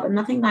thought about, but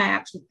nothing that I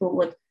actually thought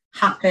would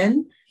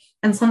happen.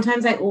 And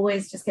sometimes I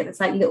always just get this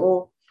like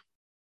little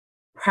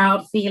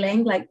proud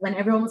feeling, like when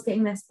everyone was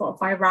getting their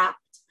Spotify Wrapped,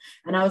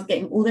 and I was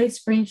getting all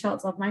those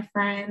screenshots of my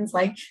friends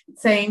like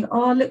saying,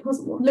 oh, look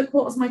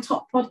what was my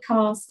top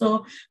podcast,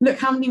 or look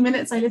how many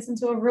minutes I listened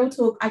to a Real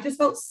Talk. I just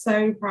felt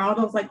so proud.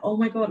 I was like, oh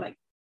my God, like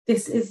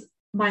this is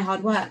my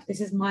hard work.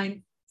 This is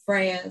mine,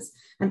 Freya's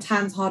and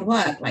Tan's hard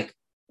work. Like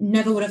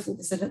never would have thought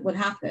this would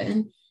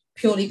happen,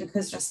 purely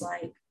because just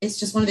like, it's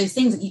just one of those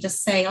things that you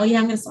just say, oh yeah,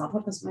 I'm going to start a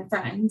podcast with my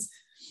friends.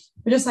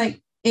 But just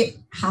like it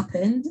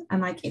happened,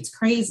 and like it's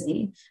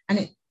crazy. And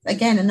it,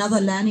 again, another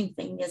learning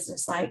thing is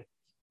just like,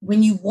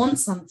 when you want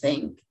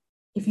something,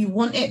 if you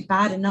want it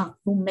bad enough,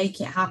 we'll make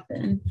it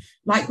happen.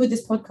 Like with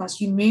this podcast,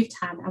 you moved,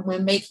 Han, and we're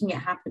making it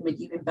happen with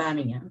you in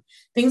Birmingham.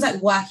 Things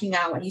like working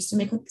out, I used to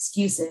make up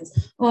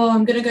excuses. Oh,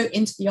 I'm going to go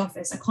into the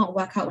office. I can't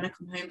work out when I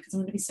come home because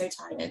I'm going to be so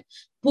tired.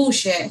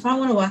 Bullshit. If I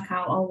want to work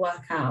out, I'll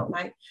work out.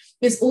 Like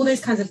it's all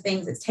those kinds of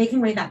things. It's taking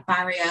away that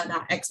barrier,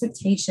 that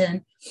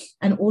expectation,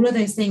 and all of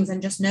those things.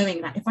 And just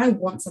knowing that if I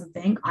want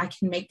something, I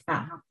can make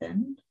that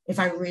happen if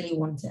I really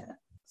want it.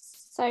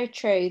 So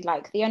true.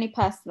 Like the only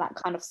person that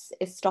kind of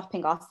is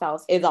stopping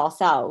ourselves is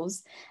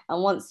ourselves.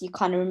 And once you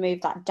kind of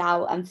remove that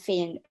doubt and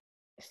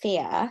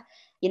fear,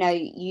 you know,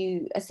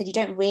 you, as I said, you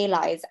don't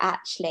realize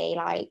actually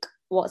like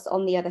what's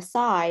on the other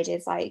side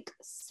is like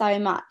so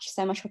much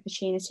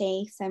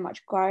opportunity, so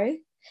much growth.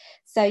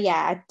 So yeah,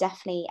 I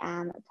definitely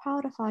am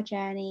proud of our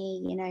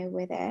journey, you know,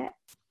 with it.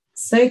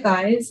 So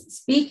guys,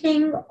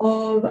 speaking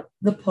of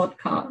the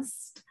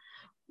podcast,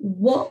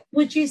 what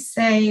would you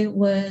say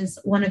was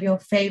one of your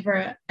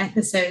favorite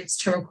episodes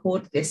to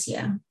record this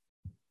year?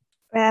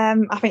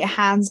 I think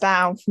hands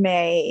down for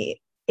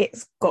me,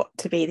 it's got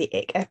to be the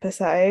Ick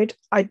episode.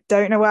 I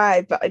don't know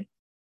why, but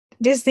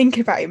just thinking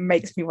about it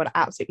makes me want to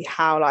absolutely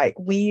howl. Like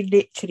we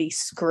literally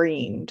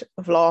screamed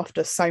of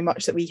laughter so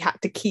much that we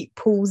had to keep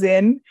pulls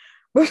in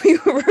when we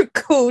were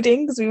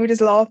recording because we were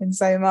just laughing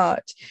so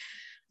much.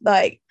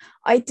 Like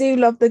I do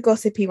love the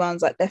gossipy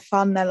ones. Like they're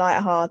fun, they're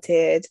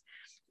lighthearted.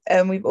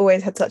 We've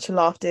always had such a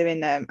laugh doing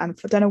them, and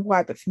I don't know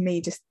why, but for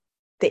me, just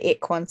the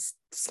Ick one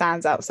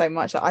stands out so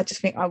much. Like, I just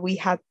think we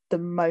had the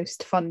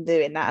most fun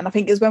doing that, and I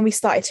think it was when we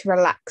started to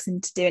relax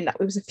into doing that.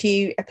 It was a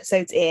few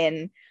episodes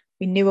in,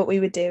 we knew what we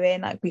were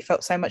doing. Like we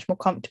felt so much more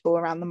comfortable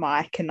around the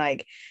mic and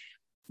like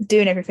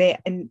doing everything.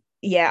 And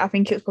yeah, I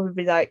think it was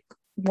probably like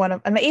one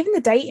of, and like, even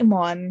the dating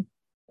one,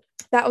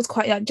 that was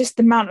quite like just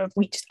the amount of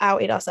we just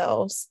outed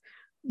ourselves,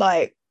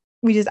 like.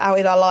 We just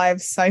outed our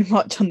lives so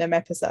much on them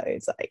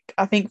episodes. Like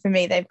I think for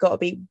me, they've got to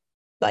be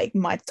like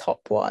my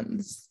top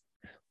ones.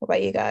 What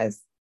about you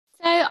guys?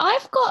 So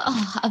I've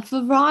got a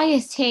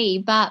variety,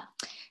 but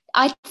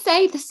I'd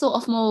say the sort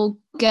of more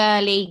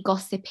girly,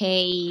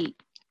 gossipy,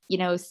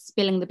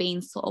 spilling the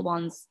beans sort of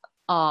ones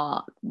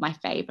are my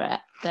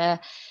favourite. The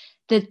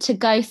to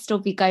ghost or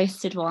be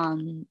ghosted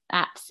one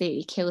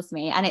absolutely kills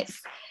me. And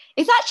it's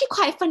actually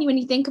quite funny when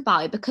you think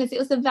about it, because it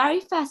was the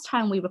very first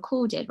time we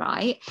recorded,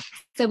 right?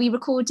 So we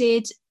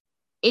recorded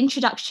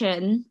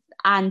introduction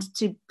and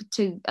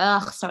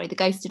the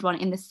ghosted one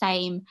in the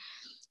same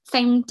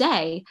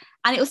day,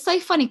 and it was so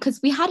funny because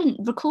we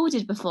hadn't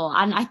recorded before,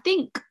 and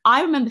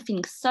I remember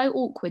feeling so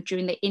awkward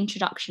during the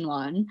introduction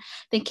one,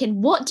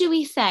 thinking, what do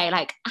we say,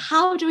 like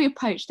how do we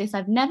approach this?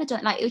 I've never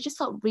done, like, it just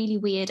felt really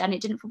weird and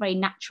it didn't feel very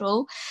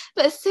natural.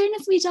 But as soon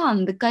as we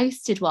done the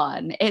ghosted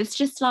one, it's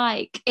just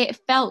like it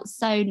felt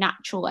so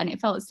natural and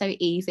it felt so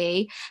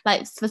easy,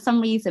 like for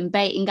some reason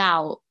baiting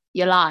out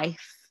your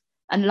life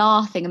and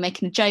laughing and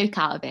making a joke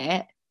out of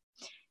it.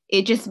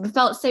 It just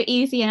felt so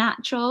easy and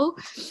natural.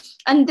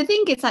 And the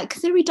thing is, like,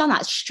 because we've done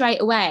that straight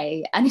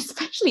away, and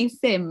especially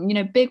Sim,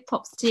 big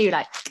props to you,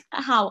 like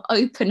how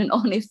open and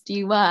honest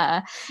you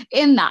were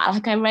in that.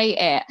 Like, I rate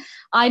it.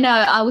 I know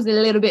I was a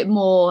little bit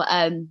more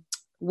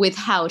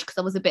withheld because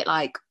I was a bit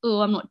like,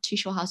 oh, I'm not too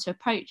sure how to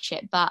approach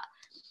it. But,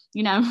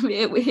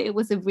 it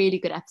was a really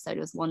good episode.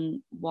 It was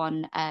one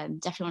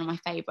definitely one of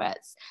my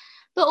favourites.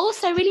 But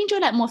also really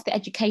enjoyed like more of the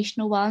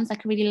educational ones. Like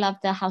I really love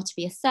the how to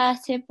be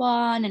assertive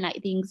one and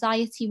like the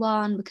anxiety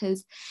one,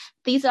 because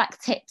these are like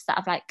tips that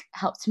have like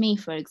helped me,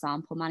 for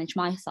example, manage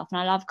myself.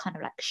 And I love kind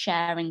of like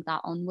sharing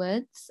that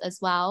onwards as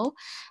well,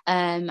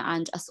 and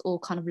us all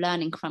kind of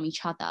learning from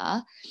each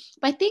other.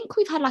 But I think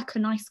we've had like a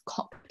nice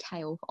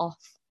cocktail of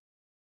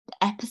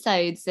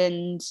episodes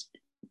and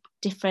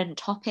different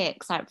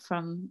topics, like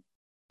from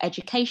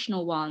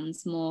educational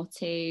ones more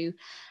to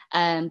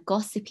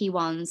gossipy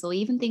ones, or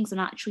even things on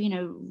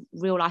actual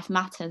real life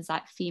matters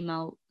like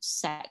female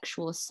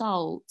sexual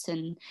assault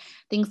and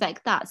things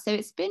like that. So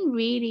it's been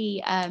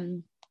really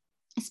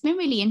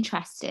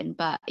interesting.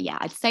 But yeah,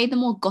 I'd say the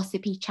more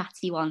gossipy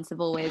chatty ones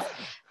have always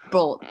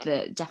brought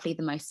definitely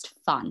the most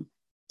fun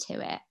to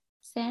it.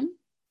 Sim?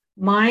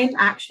 Mine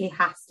actually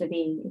has to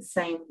be the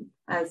same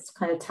as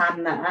kind of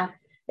Tam there.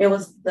 It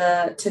was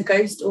the to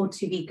ghost or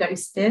to be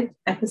ghosted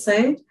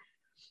episode.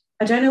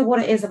 I don't know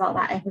what it is about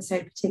that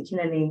episode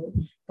particularly,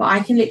 but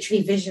I can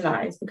literally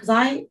visualize, because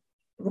I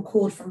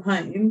record from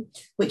home,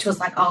 which was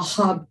like our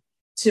hub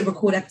to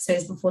record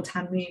episodes before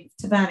Tam moved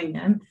to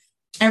Birmingham.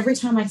 Every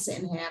time I sit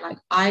in here, like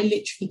I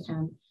literally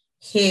can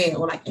hear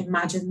or like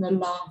imagine the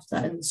laughter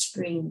and the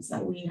screams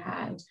that we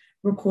had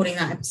recording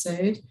that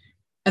episode.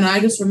 And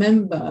I just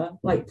remember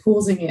like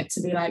pausing it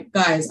to be like,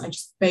 guys, I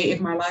just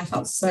baited my life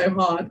out so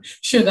hard.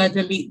 Should I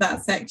delete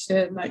that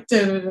section? Like,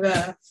 da, da, da,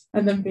 da.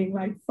 And then being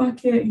like,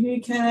 fuck it, who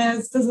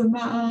cares? Doesn't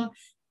matter.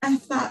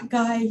 F that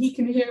guy, he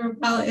can hear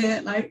about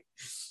it. Like,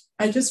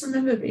 I just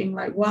remember being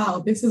like,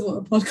 wow, this is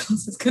what the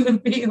podcast is going to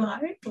be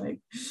like. Like,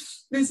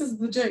 this is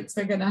the jokes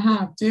we're going to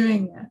have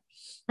doing it.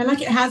 And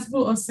like, it has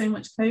brought us so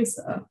much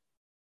closer,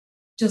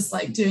 just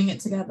like doing it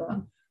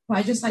together. But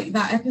I just like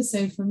that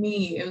episode for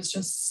me, it was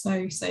just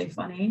so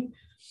funny.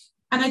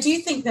 And I do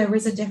think there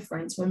is a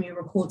difference when we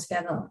record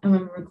together and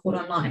when we record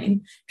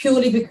online,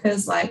 purely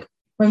because like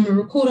when we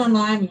record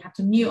online, we have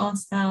to mute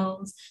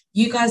ourselves.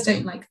 You guys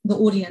don't, like the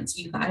audience,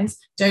 you guys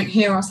don't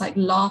hear us like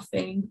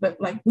laughing, but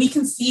like we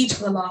can see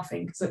each other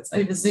laughing because it's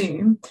over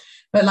Zoom.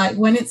 But like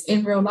when it's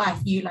in real life,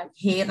 you like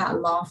hear that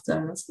laughter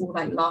and it's all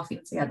like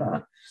laughing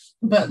together.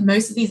 But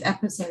most of these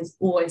episodes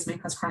always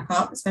make us crack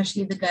up,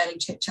 especially the girly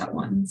chit chat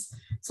ones.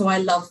 So I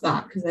love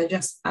that because they're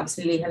just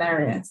absolutely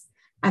hilarious.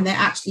 And they're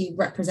actually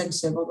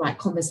representative of like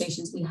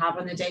conversations we have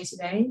on a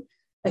day-to-day.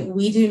 Like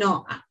we do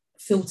not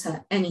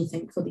filter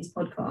anything for these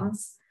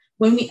podcasts.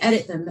 When we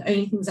edit them, the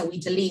only things that we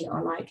delete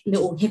are like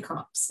little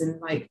hiccups and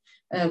like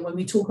when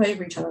we talk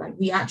over each other, like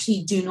we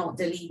actually do not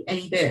delete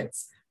any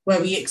bits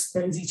where we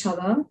expose each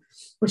other,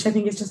 which I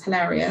think is just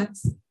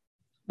hilarious.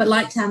 But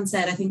like Tam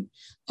said, I think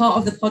part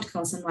of the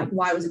podcast and like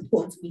why it was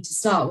important for me to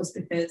start was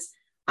because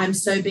I'm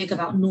so big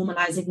about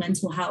normalizing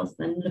mental health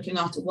and looking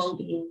after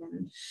well-being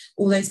and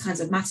all those kinds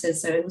of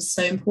matters. So it was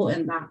so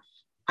important that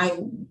I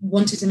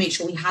wanted to make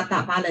sure we had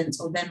that balance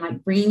of then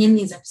like bringing in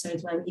these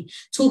episodes where we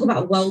talk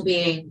about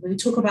well-being, we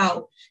talk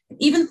about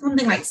even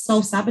something like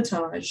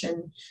self-sabotage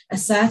and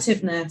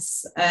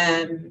assertiveness,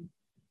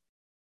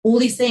 all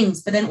these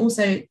things, but then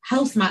also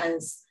health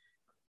matters.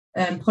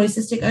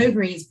 Polycystic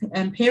ovaries,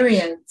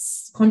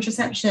 periods,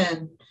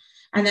 contraception,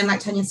 and then like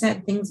Tanya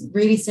said, things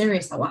really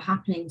serious that were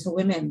happening to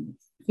women,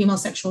 female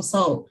sexual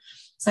assault.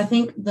 So I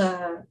think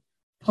the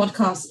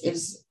podcast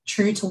is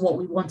true to what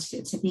we wanted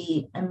it to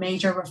be, a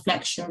major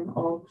reflection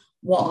of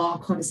what our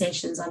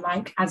conversations are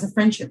like as a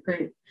friendship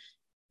group.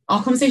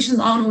 Our conversations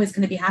aren't always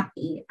going to be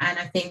happy, and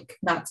I think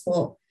that's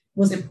what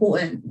was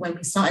important when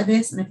we started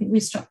this, and I think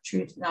we stuck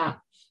true to that.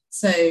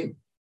 So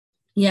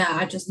yeah,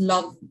 I just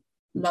love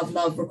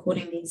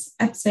recording these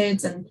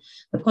episodes and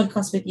the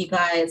podcast with you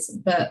guys.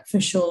 But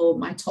for sure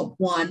my top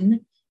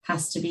one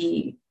has to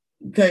be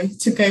go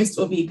to ghost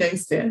or be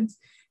ghosted.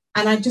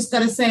 And I just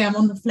gotta say, I'm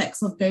on the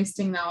flex of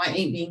ghosting now. I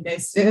ain't being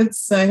ghosted.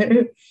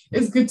 So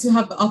it's good to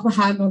have the upper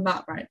hand on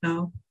that right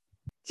now.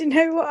 Do you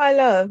know what I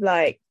love?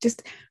 Like,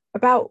 just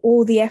about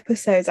all the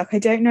episodes, like, I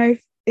don't know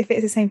if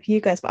it's the same for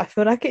you guys, but I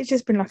feel like it's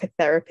just been like a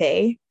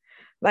therapy.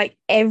 Like,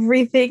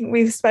 everything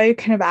we've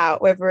spoken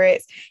about, whether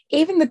it's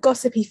even the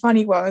gossipy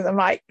funny ones, I'm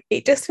like,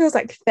 it just feels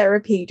like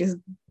therapy, just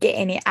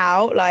getting it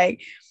out,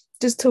 like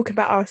just talking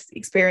about our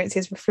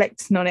experiences,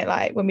 reflecting on it,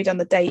 like when we done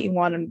the dating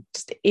one, and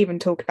just even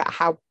talking about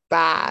how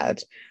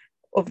bad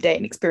of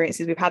dating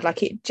experiences we've had.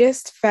 Like, it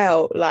just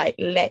felt like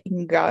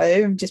letting go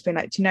and just being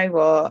like, do you know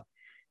what,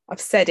 I've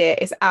said it,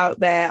 it's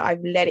out there,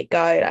 I've let it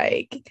go,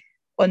 like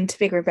on to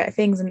bigger and better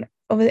things. And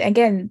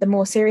again, the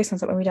more serious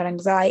ones, like when we done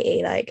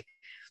anxiety, like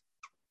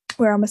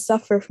where I'm a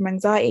sufferer from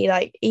anxiety,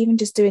 like even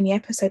just doing the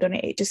episode on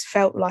it, it just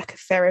felt like a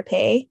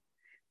therapy.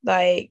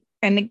 Like,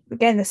 and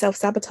again, the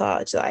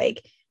self-sabotage,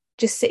 like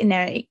just sitting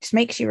there, it just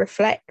makes you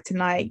reflect. And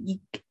like, you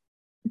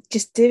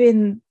just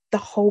doing the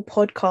whole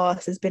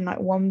podcast has been like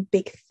one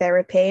big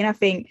therapy. And I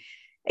think,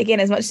 again,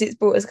 as much as it's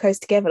brought us close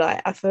together,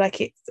 like I feel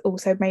like it's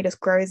also made us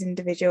grow as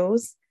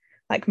individuals,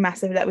 like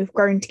massively. Like, we've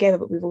grown together,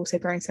 but we've also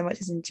grown so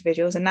much as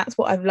individuals. And that's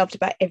what I've loved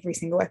about every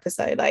single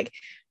episode. Like,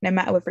 no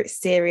matter whether it's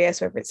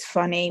serious, whether it's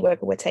funny,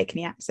 whether we're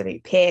taking the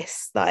absolute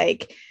piss,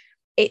 like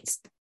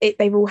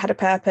they've all had a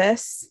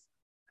purpose.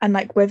 And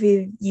like,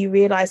 whether you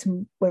realize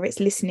whether it's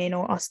listening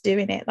or us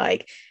doing it,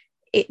 like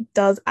it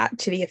does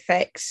actually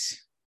affect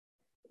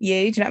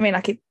you. Do you know what I mean?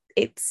 Like,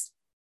 it's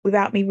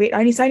without me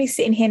it's only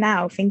sitting here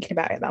now thinking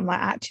about it that I'm like,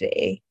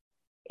 actually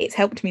it's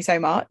helped me so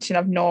much, and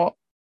I've not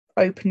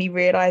openly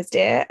realized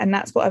it. And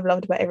that's what I've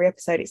loved about every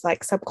episode. It's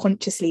like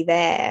subconsciously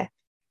there,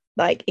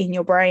 like in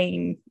your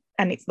brain,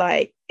 and it's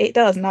like it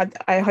does. And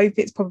I hope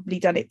it's probably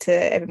done it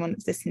to everyone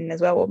that's listening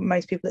as well, or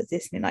most people that's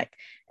listening. Like,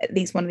 at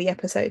least one of the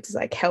episodes has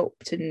like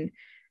helped and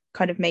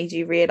kind of made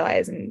you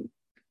realize and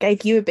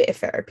gave you a bit of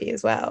therapy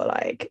as well.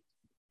 Like,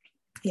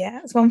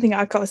 yeah, it's one thing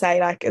I gotta say,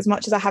 like, as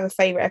much as I have a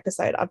favorite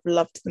episode, I've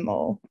loved them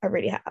all. I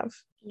really have.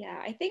 Yeah,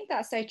 I think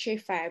that's so true,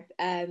 Fab,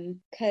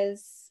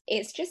 because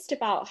it's just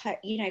about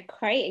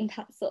creating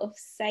that sort of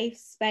safe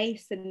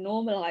space and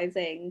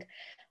normalizing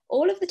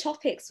all of the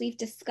topics we've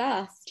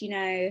discussed.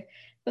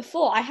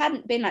 Before, I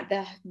hadn't been like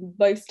the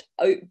most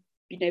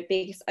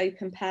biggest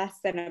open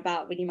person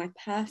about really my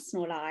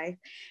personal life,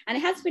 and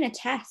it has been a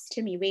test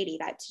to me, really,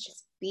 like to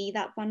just be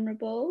that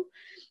vulnerable.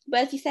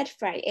 But as you said,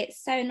 Frey,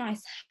 it's so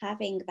nice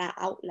having that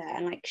outlet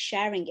and like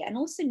sharing it, and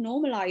also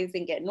normalizing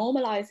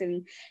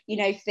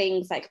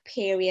things like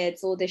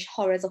periods or the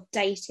horrors of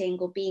dating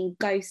or being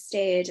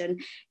ghosted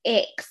and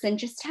icks, and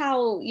just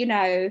how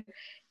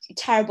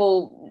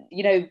terrible,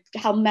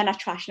 how men are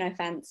trash, no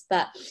offense,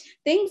 but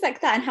things like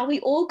that, and how we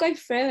all go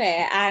through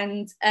it,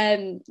 and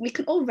we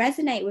can all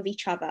resonate with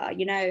each other.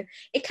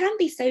 It can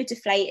be so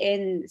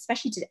deflating,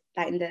 especially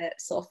like in the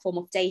sort of form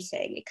of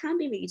dating. It can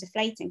be really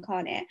deflating,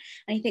 can't it?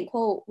 And you think,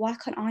 well, why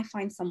can't I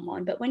find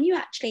someone? But when you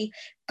actually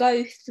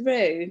go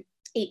through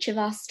each of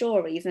our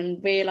stories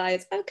and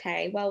realize,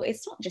 okay, well,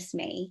 it's not just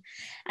me,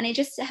 and it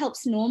just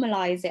helps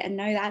normalize it and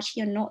know that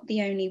actually you're not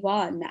the only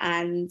one,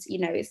 and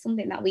it's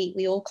something that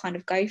we all kind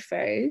of go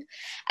through,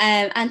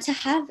 and to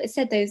have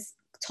said those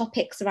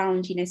topics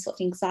around sort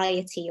of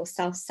anxiety or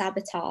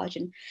self-sabotage,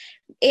 and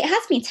it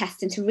has been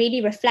testing to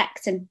really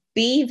reflect and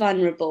be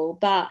vulnerable,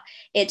 but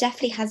it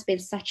definitely has been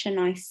such a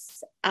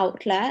nice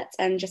outlet.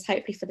 And just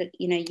hopefully for the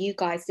you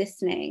guys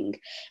listening,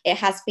 it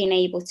has been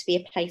able to be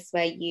a place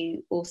where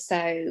you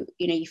also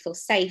you feel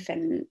safe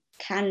and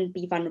can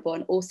be vulnerable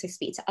and also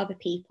speak to other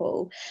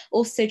people.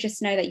 Also,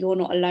 just know that you're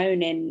not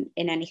alone in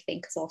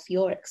anything because of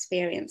your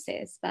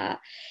experiences. But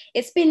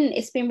it's been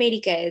really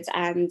good,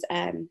 and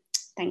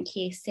thank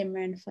you,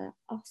 Simran, for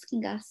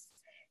asking us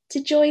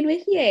to join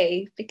with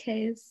you,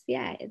 because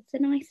it's a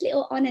nice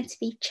little honour to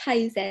be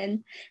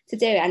chosen to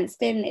do it, and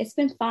it's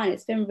been fun.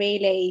 It's been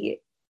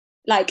really,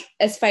 like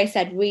as Frey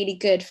said, really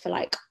good for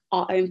like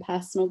our own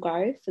personal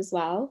growth as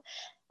well.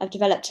 I've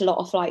developed a lot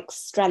of like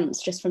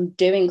strengths just from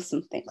doing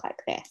something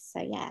like this. So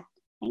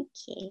thank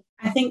you.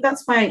 I think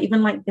that's why I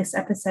even like this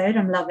episode.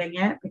 I'm loving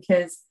it,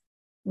 because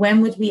when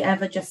would we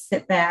ever just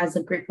sit there as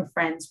a group of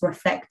friends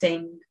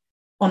reflecting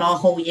on our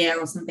whole year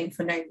or something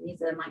for no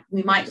reason? Like,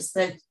 we might just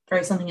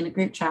throw something in a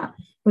group chat.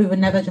 We would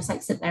never just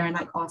like sit there and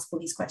like ask all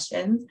these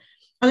questions.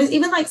 And it's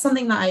even like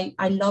something that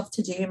I love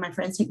to do, and my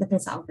friends take the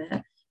piss out of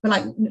it. But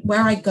like,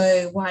 where I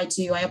go, what I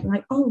do, I'm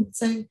like, oh,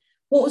 so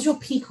what was your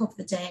peak of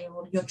the day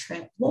or your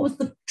trip? What was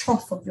the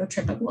trough of your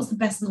trip? Like, what was the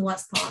best and the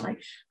worst part?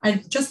 Like,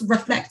 I'm just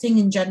reflecting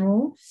in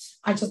general.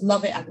 I just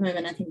love it at the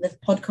moment. I think this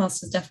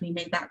podcast has definitely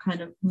made that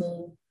kind of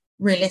more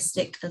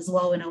realistic as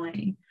well, in a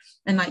way.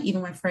 And like,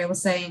 even when Freya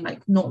was saying,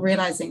 like, not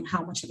realizing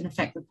how much of an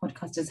effect the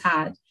podcast has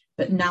had,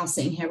 but now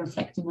sitting here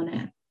reflecting on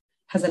it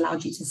has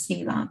allowed you to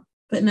see that.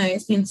 But no,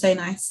 it's been so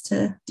nice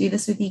to do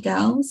this with you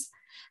girls.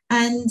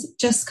 And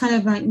just kind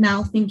of like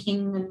now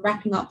thinking and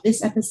wrapping up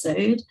this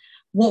episode,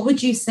 what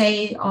would you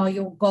say are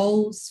your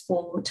goals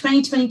for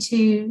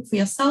 2022 for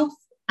yourself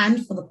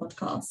and for the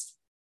podcast?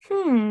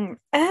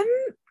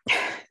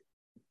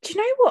 Do you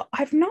know what?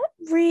 I've not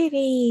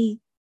really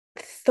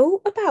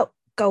thought about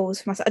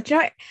goals for myself. Do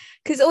you know?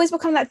 Because it's always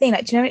become that thing.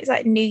 Like, do you know, it's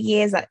like New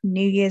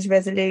Year's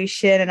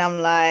resolution, and I'm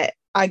like,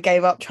 I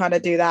gave up trying to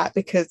do that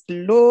because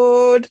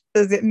Lord,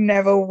 does it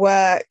never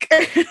work?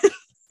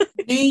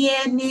 New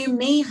year, new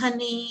me,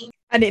 honey.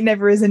 And it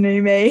never is a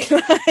new me.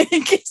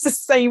 Like, it's the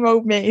same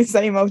old me,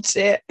 same old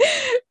shit.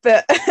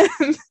 But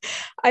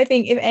I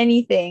think if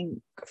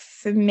anything,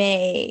 for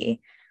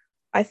me,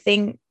 I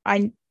think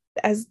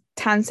as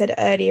Tan said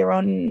earlier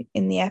on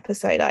in the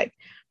episode, like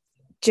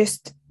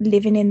just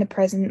living in the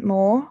present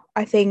more.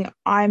 I think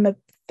I'm a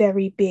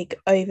very big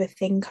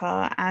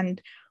overthinker,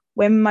 and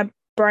when my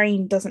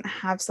brain doesn't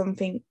have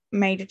something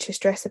major to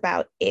stress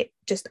about, it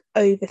just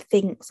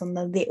overthinks on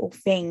the little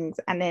things,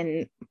 and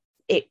then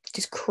it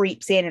just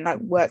creeps in and like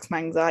works my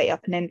anxiety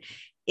up, and then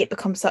it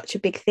becomes such a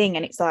big thing,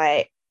 and it's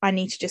like I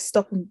need to just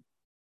stop and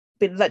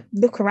like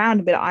look around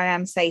and be like, I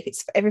am safe,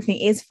 it's everything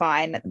is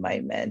fine at the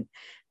moment.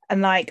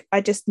 And like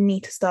I just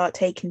need to start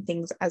taking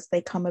things as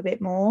they come a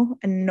bit more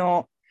and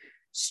not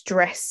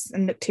stress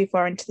and look too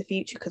far into the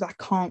future, because I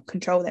can't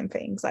control them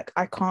things. Like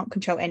I can't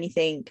control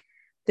anything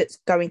that's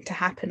going to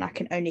happen. I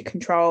can only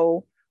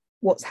control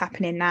what's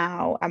happening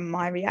now and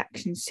my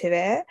reactions to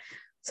it.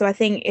 So I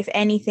think if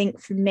anything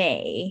for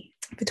me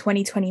for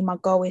 2020, my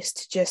goal is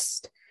to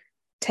just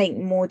take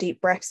more deep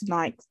breaths and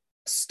like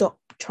stop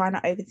trying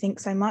to overthink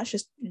so much,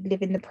 just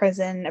live in the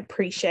present,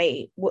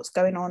 appreciate what's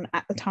going on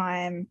at the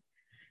time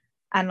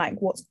and like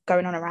what's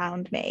going on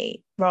around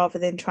me, rather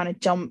than trying to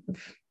jump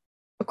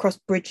across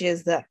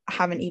bridges that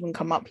haven't even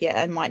come up yet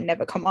and might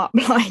never come up.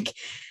 Like,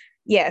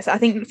 yes, I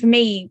think for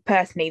me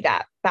personally,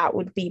 that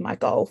would be my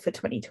goal for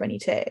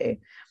 2022.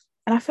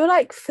 And I feel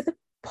like for the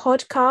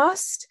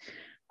podcast,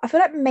 I feel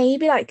like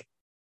maybe like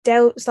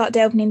start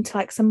delving into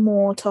like some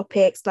more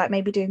topics, like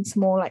maybe doing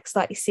some more like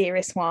slightly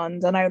serious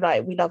ones. I know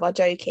like we love our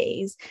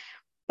jokies,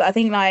 but I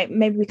think like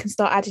maybe we can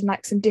start adding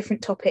like some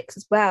different topics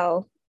as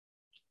well.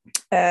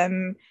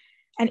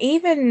 And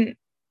even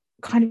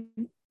kind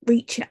of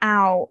reaching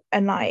out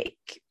and like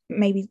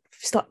maybe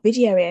start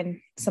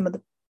videoing some of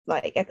the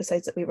like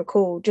episodes that we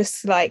record,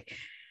 just like,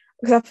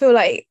 because I feel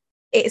like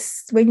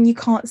it's when you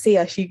can't see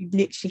us, you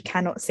literally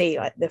cannot see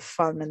like the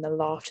fun and the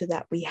laughter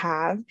that we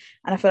have,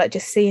 and I feel like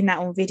just seeing that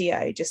on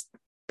video just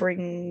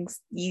brings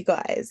you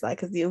guys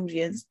like as the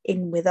audience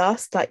in with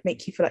us, like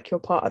make you feel like you're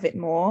part of it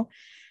more.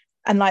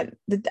 And like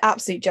the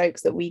absolute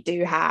jokes that we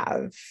do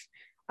have,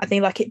 I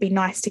think like it'd be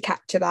nice to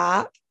capture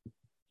that.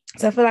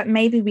 So I feel like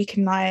maybe we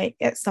can like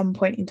at some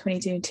point in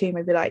 2022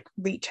 maybe like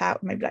reach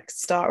out, maybe like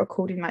start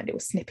recording like little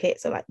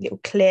snippets or like little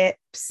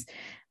clips,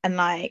 and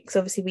like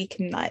so obviously we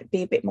can like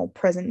be a bit more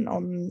present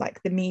on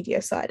like the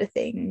media side of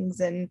things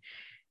and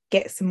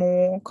get some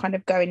more kind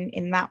of going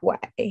in that way.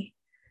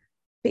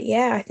 But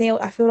yeah, I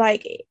feel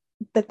like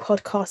the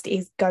podcast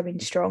is going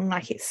strong,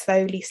 like it's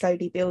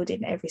slowly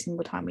building every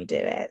single time we do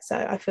it. So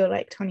I feel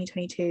like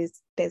 2022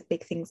 there's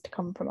big things to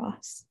come from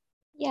us.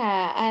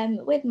 Yeah,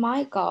 with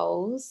my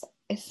goals,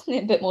 it's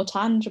a bit more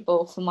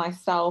tangible for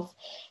myself,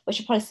 which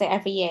I probably say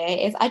every year,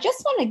 is I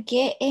just want to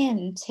get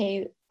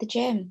into the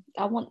gym.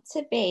 I want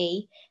to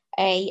be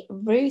a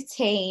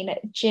routine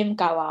gym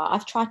goer.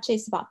 I've tried to do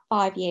this about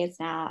 5 years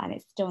now and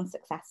it's still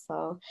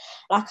unsuccessful.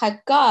 Like I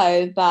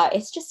go, but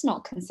it's just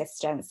not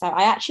consistent. So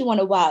I actually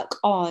want to work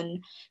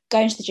on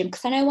going to the gym,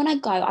 because I know when I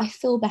go, I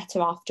feel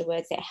better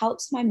afterwards. It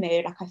helps my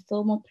mood. Like I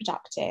feel more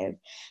productive.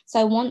 So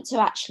I want to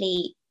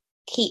actually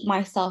keep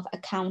myself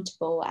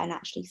accountable and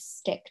actually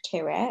stick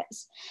to it.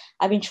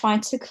 I've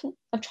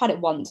tried it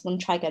once, I'm going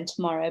to try again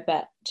tomorrow,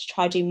 but to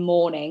try do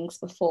mornings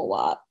before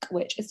work,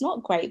 which is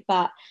not great,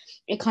 but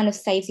it kind of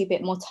saves you a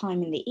bit more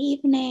time in the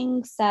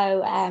evening.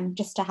 So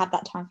just to have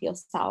that time for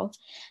yourself.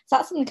 So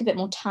that's something a bit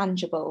more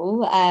tangible.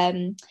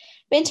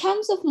 But in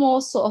terms of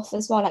more sort of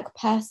as well, like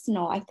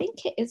personal, I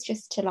think it is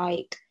just to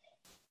like,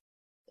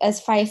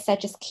 as Freya said,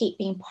 just keep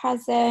being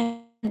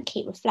present,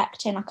 keep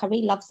reflecting. Like I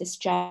really love this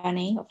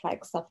journey of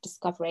like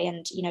self-discovery,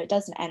 and you know it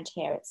doesn't end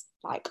here, it's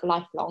like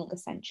lifelong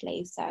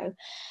essentially. So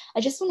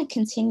I just want to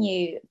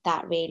continue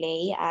that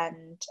really,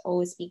 and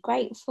always be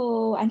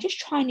grateful and just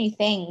try new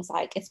things.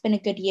 Like it's been a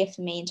good year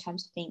for me in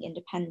terms of being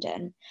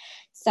independent,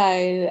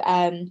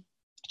 so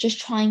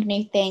just trying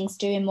new things,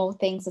 doing more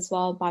things as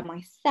well by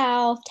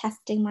myself,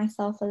 testing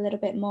myself a little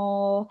bit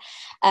more.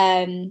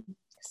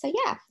 So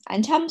yeah,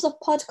 in terms of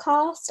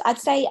podcast, I'd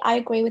say I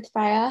agree with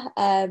Freya.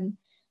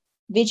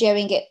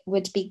 Videoing it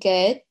would be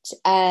good.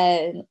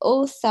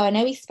 Also, I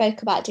know we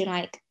spoke about doing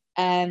like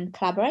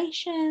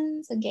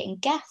collaborations and getting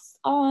guests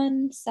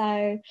on.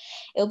 So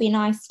it'll be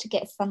nice to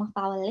get some of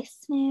our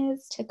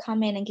listeners to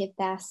come in and give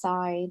their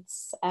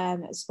sides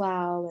as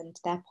well and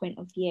their point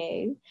of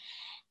view.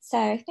 So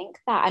I think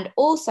that, and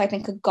also I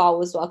think a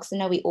goal as well, because I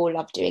know we all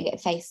love doing it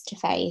face to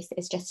face,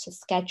 is just to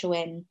schedule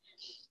in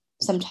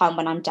some time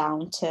when I'm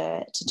down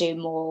to do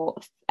more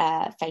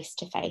face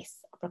to face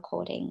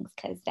recordings,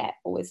 because they're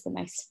always the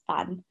most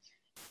fun.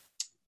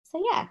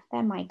 So yeah,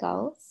 they're my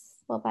goals.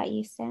 What about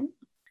you, Sim?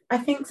 I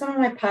think some of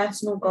my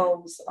personal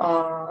goals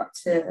are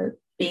to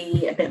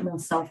be a bit more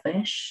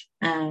selfish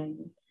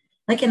and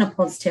like in a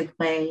positive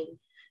way.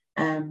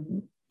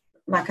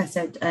 Like I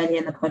said earlier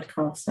in the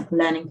podcast, like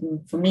learning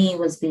thing for me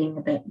was being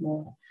a bit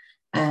more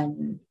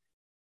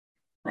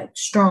like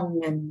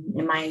strong and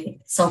in my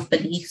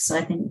self-belief. So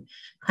I think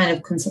kind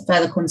of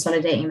further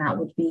consolidating that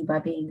would be by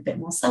being a bit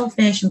more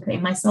selfish and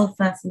putting myself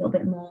first a little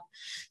bit more.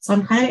 So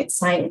I'm kind of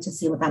excited to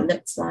see what that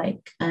looks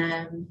like,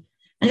 and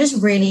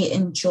just really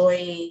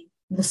enjoy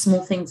the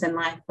small things in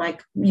life.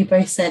 Like you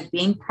both said,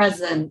 being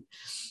present.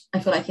 I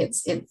feel like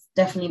it's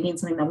definitely been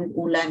something that we've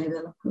all learned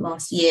over the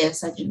last year.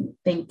 So I do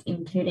think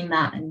including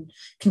that and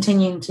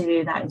continuing to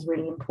do that is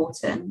really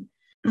important.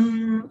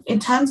 In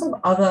terms of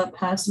other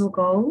personal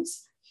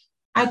goals,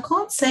 I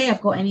can't say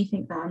I've got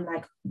anything that I'm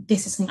like,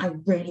 this is something I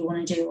really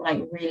want to do, or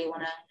like really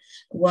want to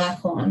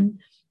work on.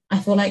 I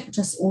feel like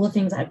just all the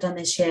things that I've done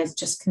this year is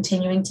just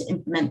continuing to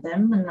implement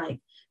them and like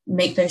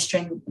make those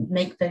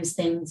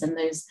things and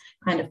those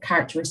kind of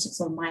characteristics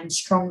of mine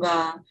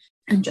stronger,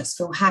 and just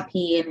feel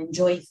happy and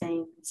enjoy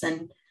things.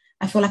 And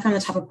I feel like I'm the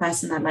type of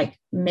person that like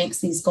makes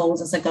these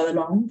goals as I go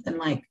along, and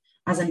like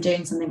as I'm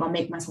doing something, I'll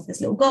make myself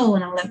this little goal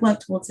and I'll like work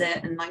towards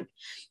it. And like,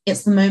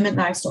 it's the moment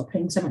that I stop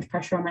putting so much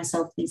pressure on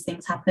myself, these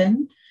things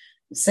happen.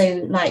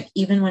 So like,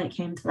 even when it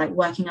came to like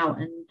working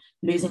out and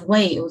losing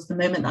weight, it was the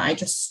moment that I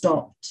just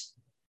stopped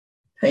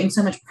putting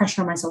so much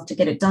pressure on myself to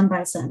get it done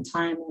by a certain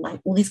time, or like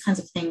all these kinds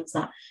of things,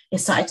 that it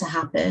started to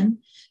happen.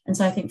 And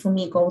so I think for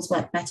me, goals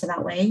work better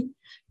that way.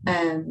 But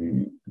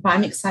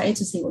I'm excited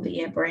to see what the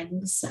year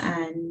brings,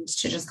 and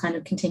to just kind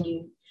of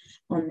continue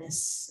on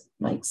this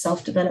like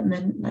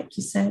self-development, like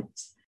you said.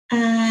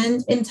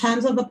 And in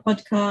terms of the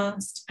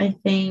podcast, I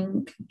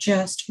think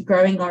just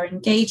growing our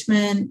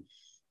engagement.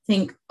 I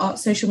think our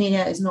social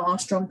media is not our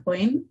strong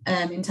point,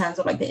 in terms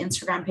of like the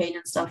Instagram page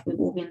and stuff. We've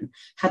all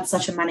had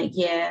such a manic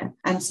year,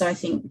 and so I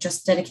think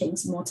just dedicating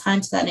some more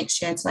time to that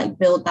next year to like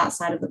build that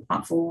side of the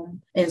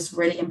platform is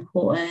really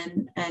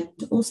important. And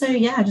also,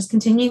 yeah, just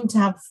continuing to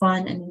have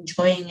fun and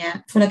enjoying it.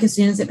 I feel like as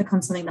soon as it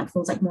becomes something that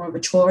feels like more of a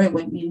chore, it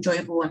won't be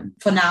enjoyable, and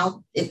for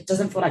now it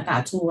doesn't feel like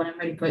that at all, and I'm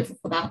really grateful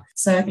for that.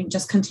 So I think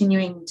just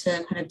continuing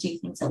to kind of do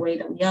things the way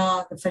that we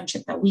are, the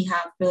friendship that we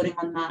have, building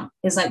on that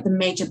is like the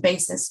major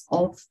basis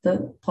of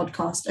the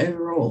podcast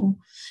overall.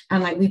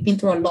 And like we've been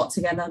through a lot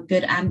together,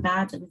 good and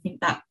bad, and I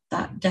think that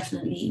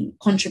definitely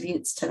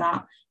contributes to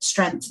that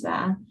strength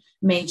there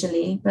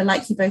majorly. But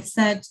like you both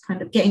said,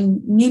 kind of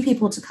getting new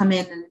people to come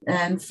in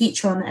and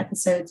feature on the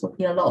episodes will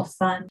be a lot of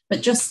fun.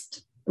 But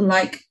just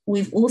like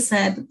we've all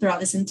said throughout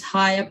this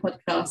entire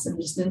podcast,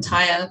 and just the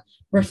entire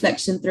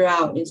reflection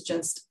throughout, is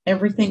just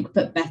everything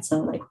but better,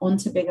 like on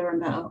to bigger and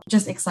better.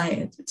 Just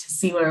excited to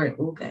see where it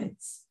all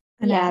goes.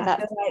 Yeah,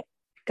 that's like,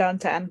 go on,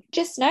 Tam.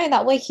 Just know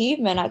that we're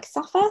human. Like, it's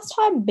our first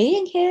time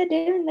being here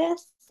doing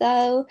this.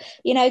 So,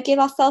 you know, give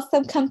ourselves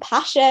some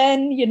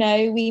compassion. You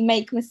know, we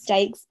make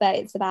mistakes, but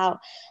it's about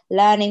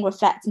learning,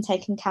 reflect, and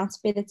taking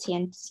accountability,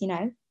 and, you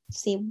know,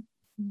 see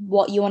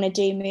what you want to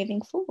do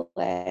moving forward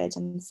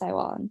and so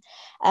on.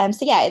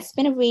 So, yeah, it's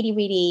been a really,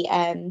 really,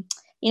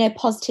 you know,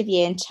 positive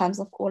year in terms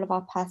of all of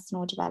our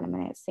personal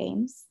development, it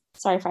seems.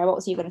 Sorry, Freya, what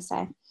was you going to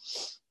say?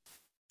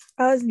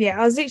 I was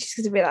literally just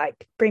going to be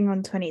like, bring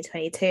on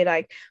 2022.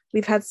 Like,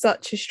 we've had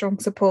such a strong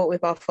support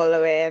with our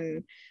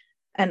following,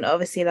 and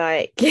obviously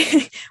like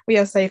we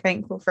are so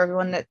thankful for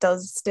everyone that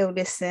does still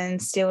listen,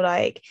 still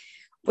like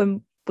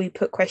when we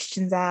put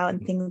questions out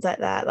and things like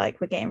that,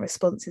 like we're getting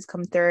responses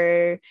come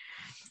through.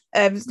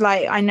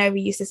 Like I know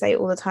we used to say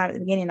all the time at the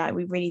beginning, like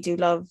we really do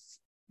love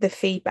the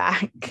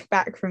feedback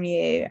back from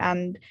you,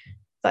 and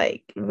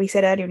like we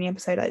said earlier in the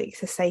episode, like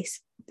it's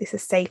a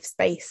safe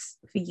space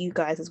for you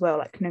guys as well,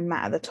 like no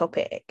matter the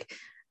topic,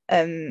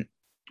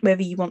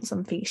 whether you want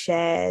something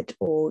shared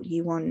or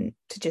you want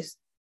to just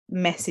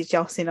message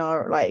us in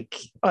our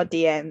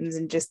DMs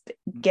and just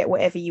get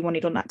whatever you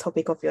wanted on that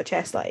topic off your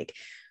chest. Like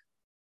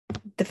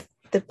the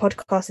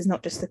podcast is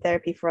not just the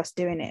therapy for us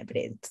doing it, but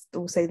it's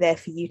also there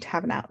for you to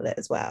have an outlet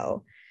as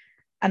well.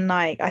 And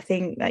like I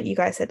think like you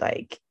guys said,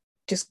 like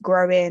just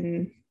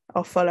growing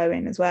our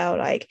following as well,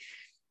 like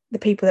the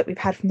people that we've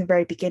had from the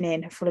very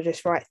beginning have followed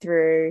us right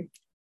through,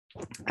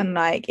 and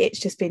like it's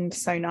just been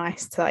so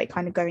nice to like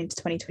kind of go into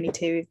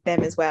 2022 with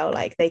them as well.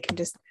 Like they can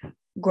just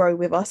grow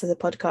with us as a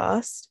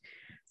podcast.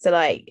 So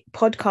like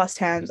podcast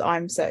terms,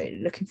 I'm so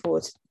looking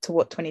forward to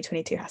what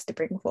 2022 has to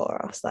bring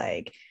for us.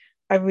 Like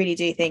I really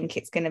do think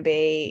it's going to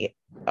be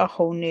a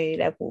whole new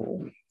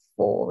level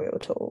for Real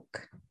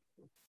Talk.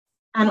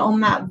 And on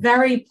that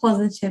very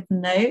positive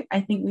note,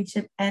 I think we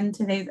should end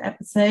today's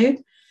episode.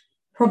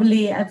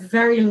 Probably a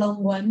very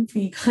long one for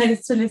you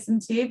guys to listen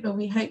to, but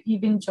we hope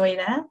you've enjoyed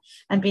it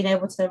and been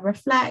able to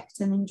reflect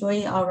and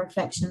enjoy our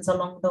reflections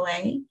along the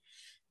way.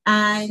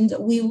 And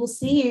we will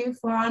see you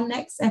for our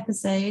next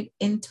episode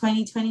in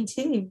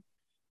 2022.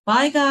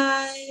 Bye,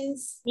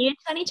 guys. See you in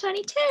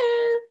 2022.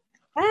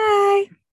 Bye.